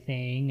and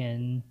everything,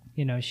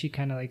 and she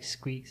kind of like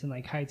squeaks and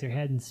like hides her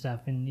head and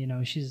stuff,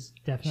 and she's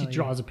definitely, She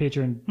draws a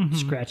picture and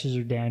scratches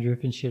her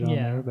dandruff and shit on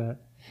there,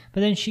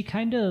 but then she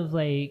kind of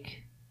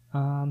like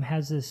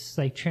has this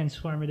like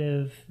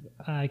transformative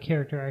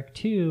character arc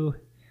too,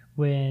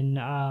 when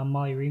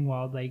Molly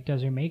Ringwald like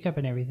does her makeup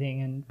and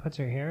everything and puts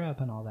her hair up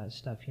and all that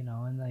stuff,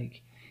 and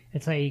like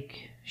it's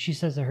like she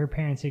says that her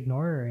parents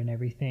ignore her and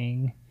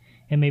everything,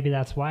 and maybe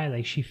that's why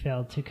like she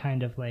failed to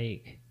kind of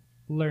like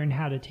learn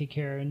how to take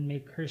care and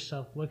make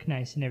herself look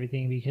nice and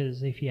everything,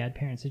 because if you had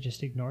parents that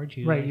just ignored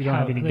you, Right, like, you don't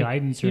have any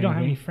guidance or you don't have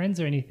any anything. friends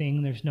or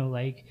anything, there's no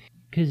like,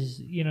 because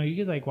you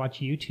could like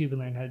watch YouTube and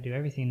learn how to do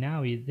everything.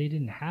 Now they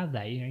didn't have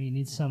that. You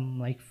need some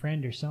like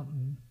friend or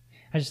something.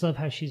 I just love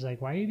how she's like,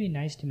 why are you being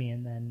nice to me?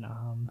 And then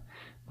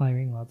Molly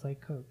Ringwald's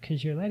like, oh,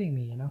 because you're letting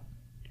me,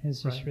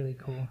 It's just really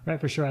cool. Right,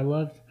 for sure. I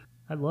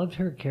loved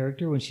her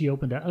character when she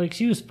opened up. Like,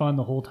 she was fun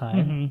the whole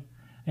time.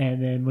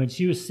 And then when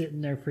she was sitting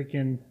there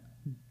freaking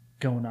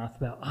going off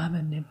about, I'm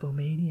a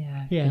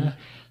nymphomaniac. Yeah.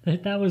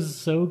 And that was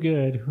so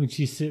good when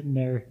she's sitting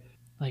there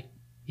like,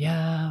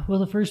 yeah, well,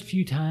 the first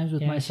few times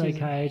with my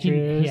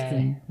psychiatrist.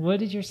 And what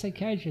did your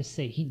psychiatrist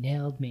say? He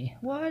nailed me.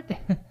 What?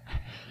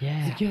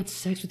 Yeah. like, you had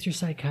sex with your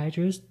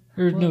psychiatrist?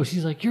 Or no,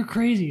 she's like, you're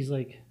crazy. He's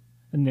like,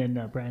 and then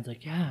Brian's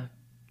like, yeah,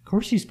 of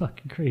course she's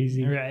fucking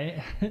crazy.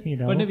 Right. You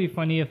know? Wouldn't it be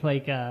funny if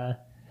like then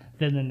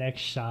the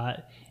next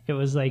shot it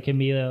was like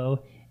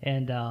Emilio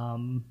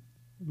and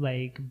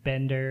like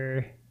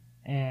Bender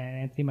and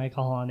Anthony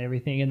Michael Hall and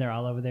everything, and they're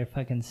all over there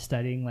fucking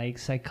studying like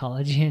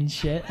psychology and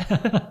shit.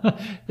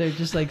 They're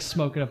just like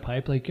smoking a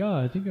pipe, like, yeah,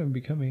 I think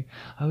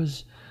I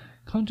was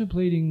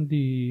contemplating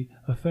the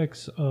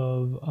effects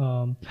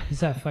of who's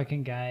that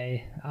fucking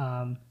guy?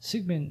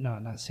 Sigmund? No,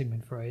 not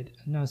Sigmund Freud.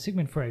 No,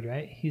 Sigmund Freud,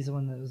 right? He's the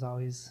one that was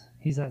always.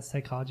 He's that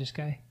psychologist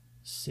guy,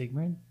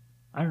 Sigmund?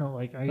 I don't know.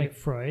 Like, are like you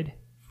Freud,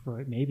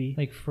 Freud? Maybe.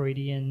 like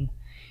Freudian.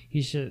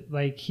 He should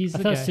like he's I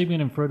the thought guy.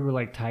 Sigmund and Freud were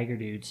like tiger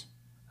dudes.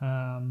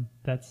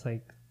 That's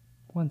like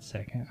 1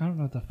 second. I don't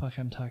know what the fuck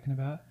I'm talking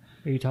about.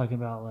 Are you talking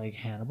about like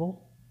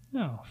Hannibal?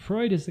 No,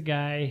 Freud is the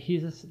guy.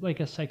 He's like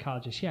a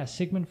psychologist. Yeah,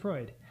 Sigmund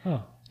Freud.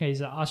 Oh, Yeah,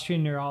 he's an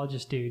Austrian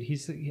neurologist dude.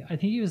 I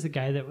think he was the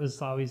guy that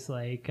was always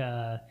like,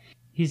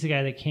 he's the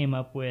guy that came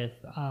up with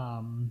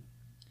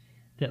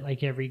that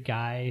like every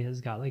guy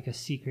has got like a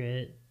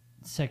secret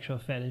sexual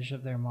fetish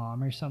of their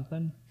mom or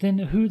something. then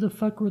who the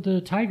fuck were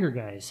the tiger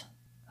guys?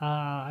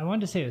 I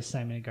wanted to say it was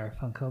Simon and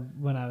Garfunkel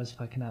when I was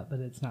fucking up, but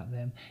it's not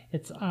them.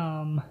 It's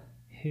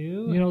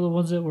who? You know the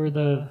ones that were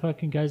the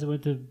fucking guys that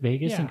went to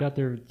Vegas and yeah. got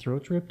their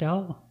throats ripped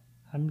out?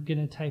 I'm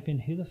gonna type in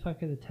who the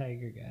fuck are the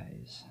Tiger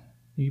guys.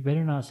 You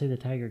better not say the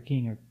Tiger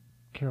King or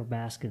Carol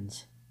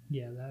Baskins.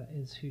 Yeah, that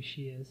is who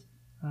she is.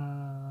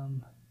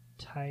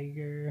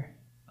 Tiger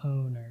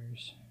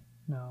owners.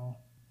 No,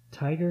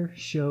 Tiger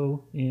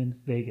show in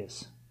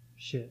Vegas.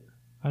 Shit.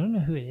 I don't know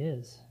who it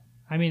is.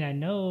 I mean, I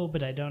know,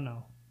 but I don't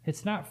know.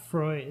 It's not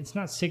Freud. It's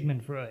not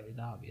Sigmund Freud,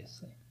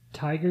 obviously.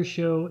 Tiger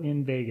show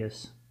in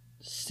Vegas.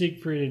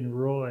 Siegfried and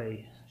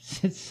Roy.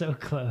 It's so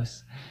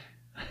close.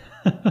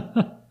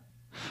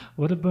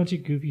 What a bunch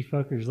of goofy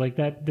fuckers. Like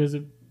that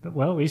doesn't.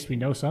 Well, at least we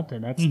know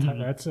something. That's Mhm.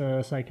 that's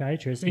a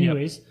psychiatrist.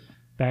 Anyways,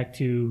 back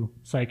to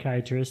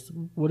psychiatrist.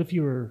 What if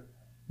you were?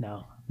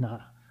 No,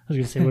 not. I was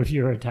gonna say what if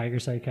you were a tiger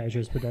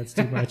psychiatrist, but that's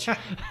too much.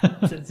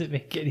 Doesn't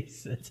make any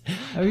sense.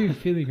 How are you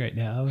feeling right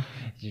now?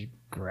 Just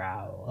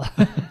growl.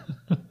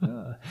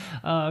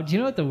 Do you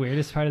know what the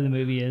weirdest part of the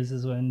movie is?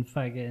 Is when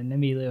fucking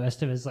Emilio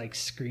Estevez like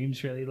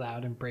screams really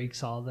loud and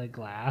breaks all the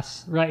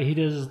glass. Right, he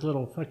does his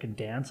little fucking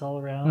dance all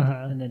around,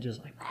 Uh-huh. and then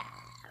just like,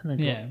 and then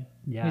Yeah.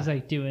 yeah. He's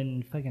like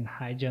doing fucking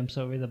high jumps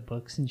over the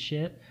books and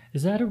shit.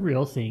 Is that a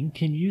real thing?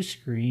 Can you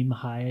scream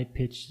high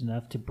pitched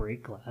enough to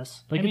break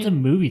glass? Like I it's a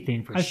mean, movie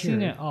thing for I've sure.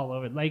 seen it all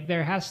over. Like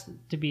there has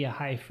to be a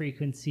high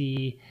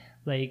frequency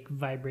like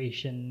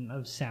vibration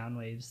of sound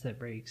waves that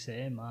breaks it.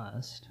 It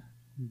must.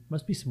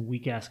 Must be some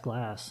weak ass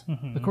glass.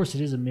 Mhm. Of course,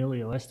 it is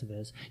Emilio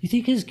Estevez. You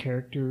think his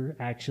character,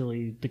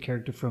 actually, the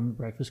character from The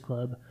Breakfast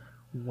Club,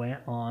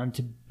 went on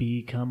to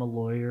become a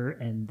lawyer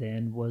and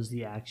then was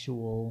the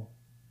actual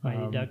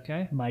Mighty Duck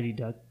guy. Mighty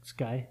Ducks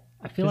guy?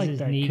 I feel 'Cause like his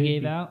that knee could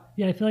gave be- out,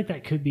 Yeah, I feel like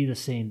that could be the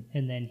same.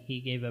 and then he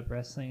gave up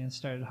wrestling and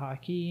started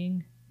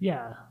hockeying.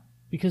 Yeah,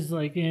 because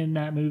like in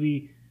that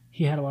movie,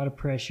 he had a lot of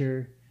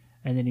pressure,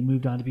 and then he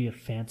moved on to be a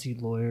fancy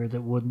lawyer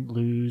that wouldn't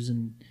lose,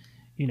 and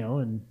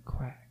and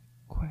Quack,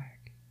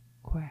 quack,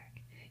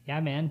 quack. Yeah,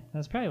 man,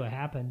 that's probably what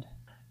happened.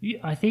 yeah,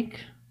 I think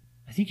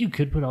you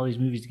could put all these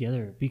movies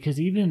together because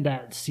even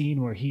that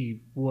scene where he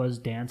was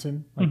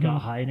dancing, like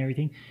got high and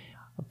everything.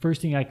 The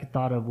first thing I could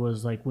thought of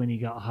was like when he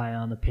got high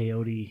on the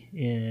peyote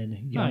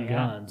in Young yeah.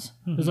 Guns.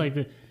 It was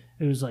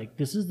like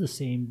this is the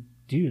same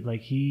dude.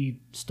 Like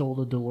he stole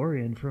the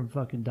DeLorean from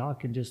fucking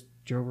Doc and just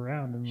drove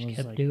around and was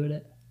Kept like, doing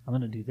it. I'm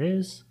gonna do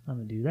this, I'm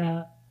gonna do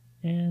that,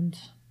 and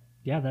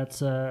yeah,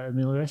 that's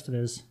Emilio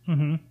Estevez.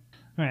 Mm-hmm.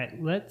 All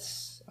right,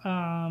 let's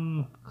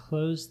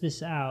close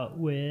this out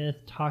with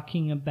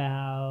talking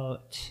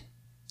about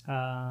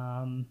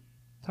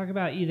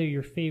either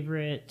your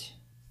favorite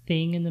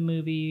thing in the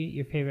movie,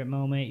 your favorite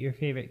moment, your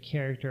favorite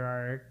character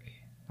arc,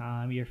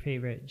 your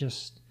favorite.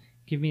 Just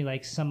give me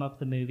like sum up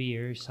the movie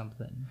or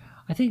something.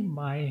 I think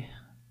my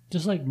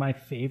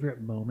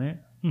favorite moment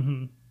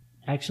Mm-hmm.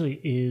 actually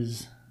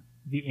is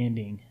the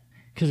ending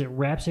because it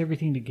wraps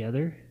everything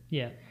together.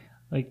 Yeah.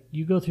 Like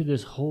you go through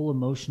this whole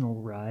emotional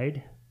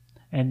ride,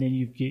 and then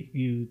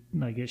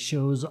it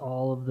shows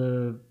all of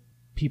the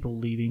people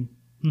leaving,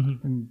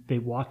 Mm-hmm. and they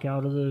walk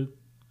out of the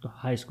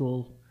high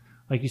school,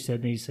 like you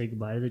said. They say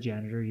goodbye to the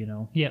janitor,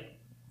 Yep.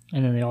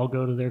 and then they all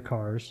go to their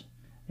cars,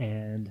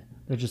 and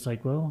they're just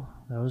like, "Well,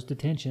 that was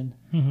detention."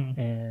 Mm-hmm.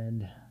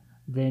 And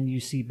then you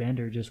see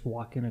Bender just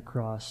walking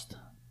across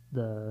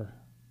the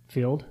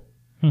field,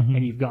 Mm-hmm.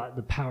 and you've got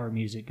the power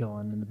music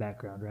going in the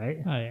background, right?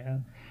 Oh yeah.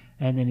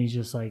 And then he's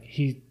just like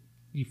you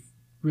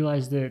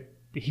realize that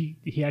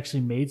he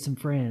actually made some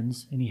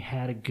friends and he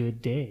had a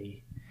good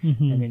day,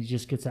 Mm-hmm. and then he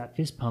just gets that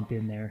fist pump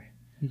in there,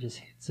 He just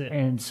hits it.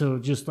 and so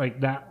just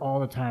like that all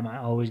the time, I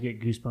always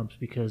get goosebumps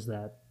because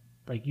that,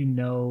 like,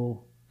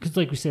 because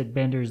like we said,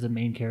 Bender is the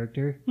main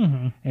character,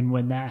 Mm-hmm. and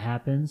when that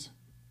happens,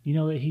 you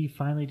know that he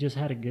finally just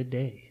had a good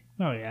day.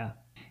 Oh yeah,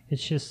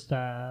 it's just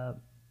it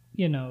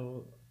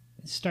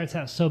starts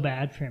out so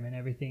bad for him and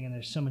everything, and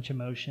there's so much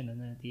emotion, and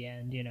then at the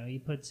end, he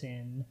puts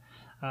in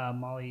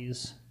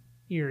Molly's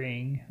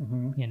earring,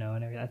 Mm-hmm. and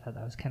everything. I thought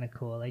that was kind of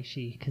cool. Like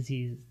because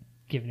he's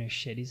giving her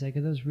shit. He's like,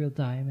 "Are those real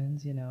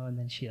diamonds?" And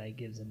then she like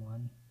gives him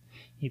one.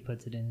 He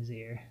puts it in his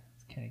ear.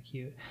 It's kind of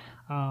cute.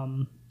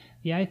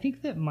 Yeah, I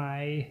think that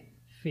my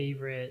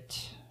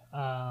favorite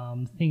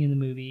thing in the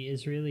movie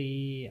is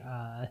really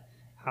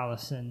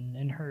Allison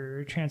and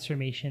her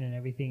transformation and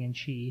everything, and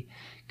she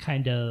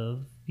kind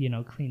of, you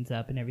know, cleans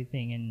up and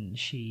everything, and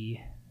she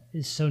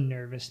is so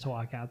nervous to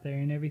walk out there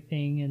and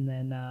everything, and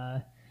then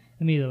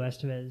Emilio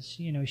Estevez,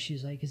 you know,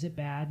 she's like, is it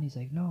bad? And he's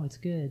like, no, it's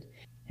good,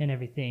 and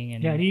everything.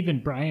 And Yeah, and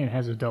even Brian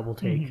has a double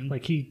take. Mhm.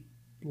 Like, he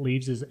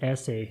leaves his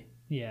essay,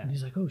 yeah, and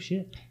he's like, oh,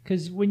 shit.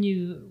 because when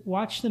you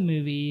watch the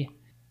movie,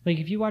 like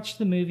if you watched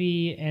the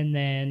movie and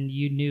then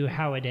you knew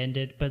how it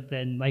ended, but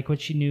then like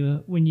what you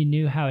knew when you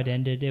knew how it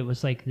ended, it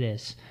was like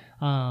this.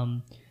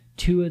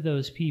 Two of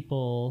those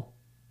people,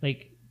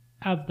 like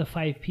of the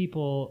 5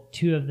 people,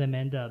 2 of them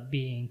end up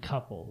being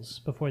couples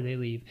before they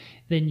leave.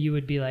 Then you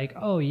would be like,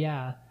 oh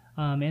yeah,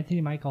 Anthony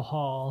Michael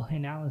Hall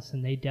and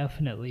Allison, they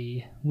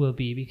definitely will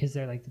be, because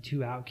they're like the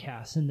 2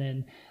 outcasts. And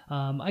then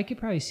I could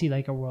probably see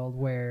like a world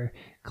where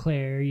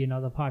Claire, you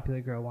know, the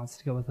popular girl, wants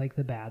to go with like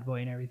the bad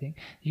boy and everything.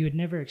 You would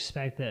never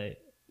expect that,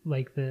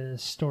 like the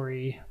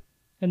story,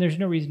 and there's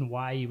no reason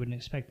why you wouldn't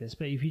expect this,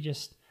 but if you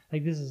just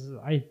like, this is,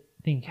 I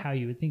think, how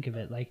you would think of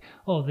it. Like,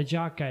 oh, the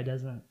jock guy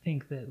doesn't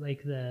think that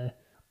like the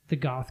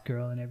goth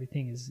girl and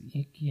everything is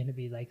gonna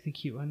be like the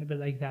cute one, but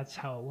like that's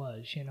how it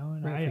was, you know.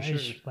 And Right, I for sure.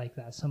 just like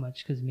that so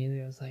much, because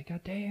Emilio was like,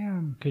 god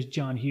damn. Because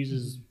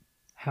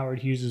Howard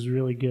Hughes is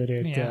really good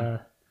at, Yeah.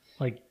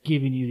 like,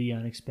 giving you the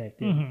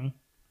unexpected. Mm-hmm.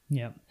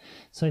 Yep.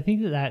 So I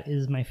think that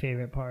is my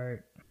favorite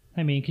part.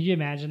 I mean, could you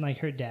imagine like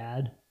her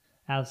dad,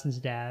 Allison's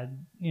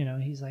dad, you know,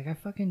 he's like, I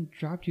fucking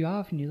dropped you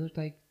off and you looked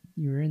like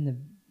you were in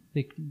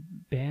the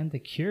band The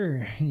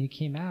Cure, and you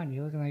came out and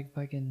you're looking like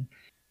fucking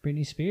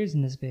Britney Spears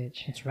in this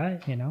bitch. That's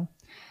right. You know?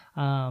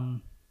 I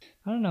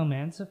don't know,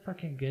 man. It's a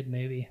fucking good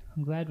movie.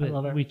 I'm glad I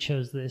love it. we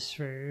chose this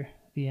for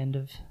the end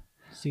of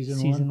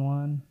Season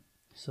 1.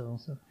 So,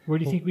 where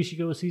do you think we should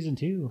go with season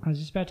 2? I was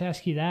just about to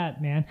ask you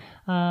that, man.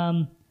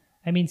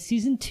 I mean,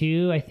 season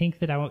 2, I think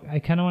that I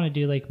kind of want to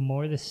do like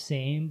more the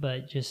same,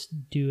 but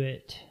just do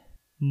it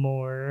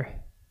more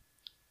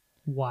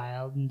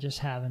wild and just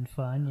having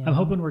fun. You know? I'm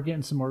hoping we're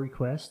getting some more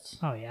requests.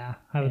 Oh yeah,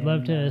 I would love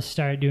And, to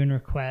start doing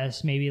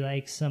requests, maybe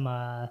like some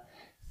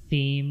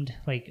themed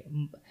like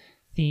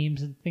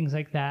themes and things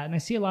like that. And I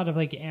see a lot of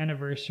like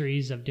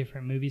anniversaries of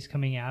different movies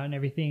coming out and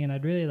everything, and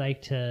I'd really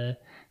like to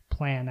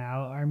plan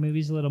out our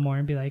movies a little more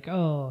and be like,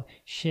 oh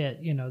shit,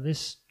 you know,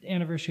 this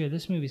anniversary of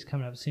this movie's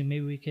coming up soon,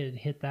 maybe we could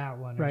hit that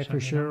one. Right, for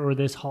sure. Or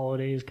this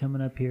holiday is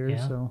coming up here.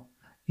 Yeah. So,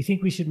 you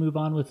think we should move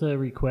on with a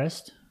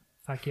request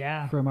Fuck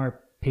yeah. from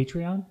our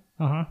Patreon?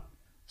 Uh-huh.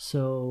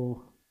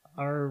 So,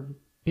 our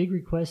big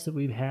request that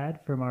we've had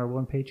from our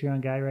one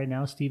Patreon guy right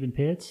now, Stephen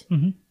Pitts,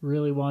 Mhm.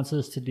 really wants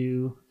us to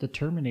do The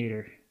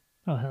Terminator.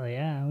 Oh hell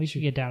yeah, we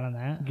should get down on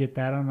that. Get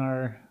that on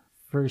our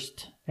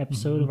first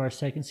episode of our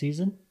second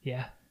season.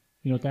 Yeah.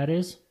 You know what that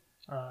is?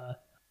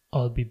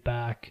 I'll be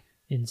back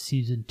in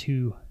season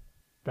 2.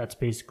 That's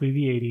basically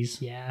the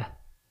 80s. Yeah.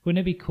 Wouldn't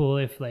it be cool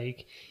if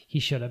like he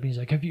showed up and he's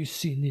like, have you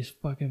seen this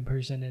fucking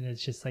person? And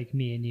it's just like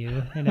me and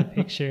you in a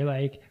picture,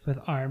 like with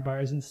arm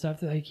bars and stuff.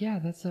 They're like, yeah,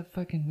 that's the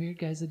fucking weird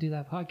guys that do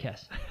that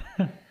podcast.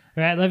 All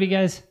right. Love you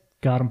guys.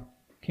 Got him.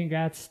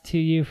 Congrats to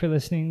you for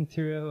listening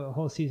through a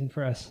whole season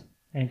for us.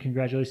 And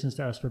congratulations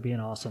to us for being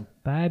awesome.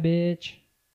 Bye, bitch.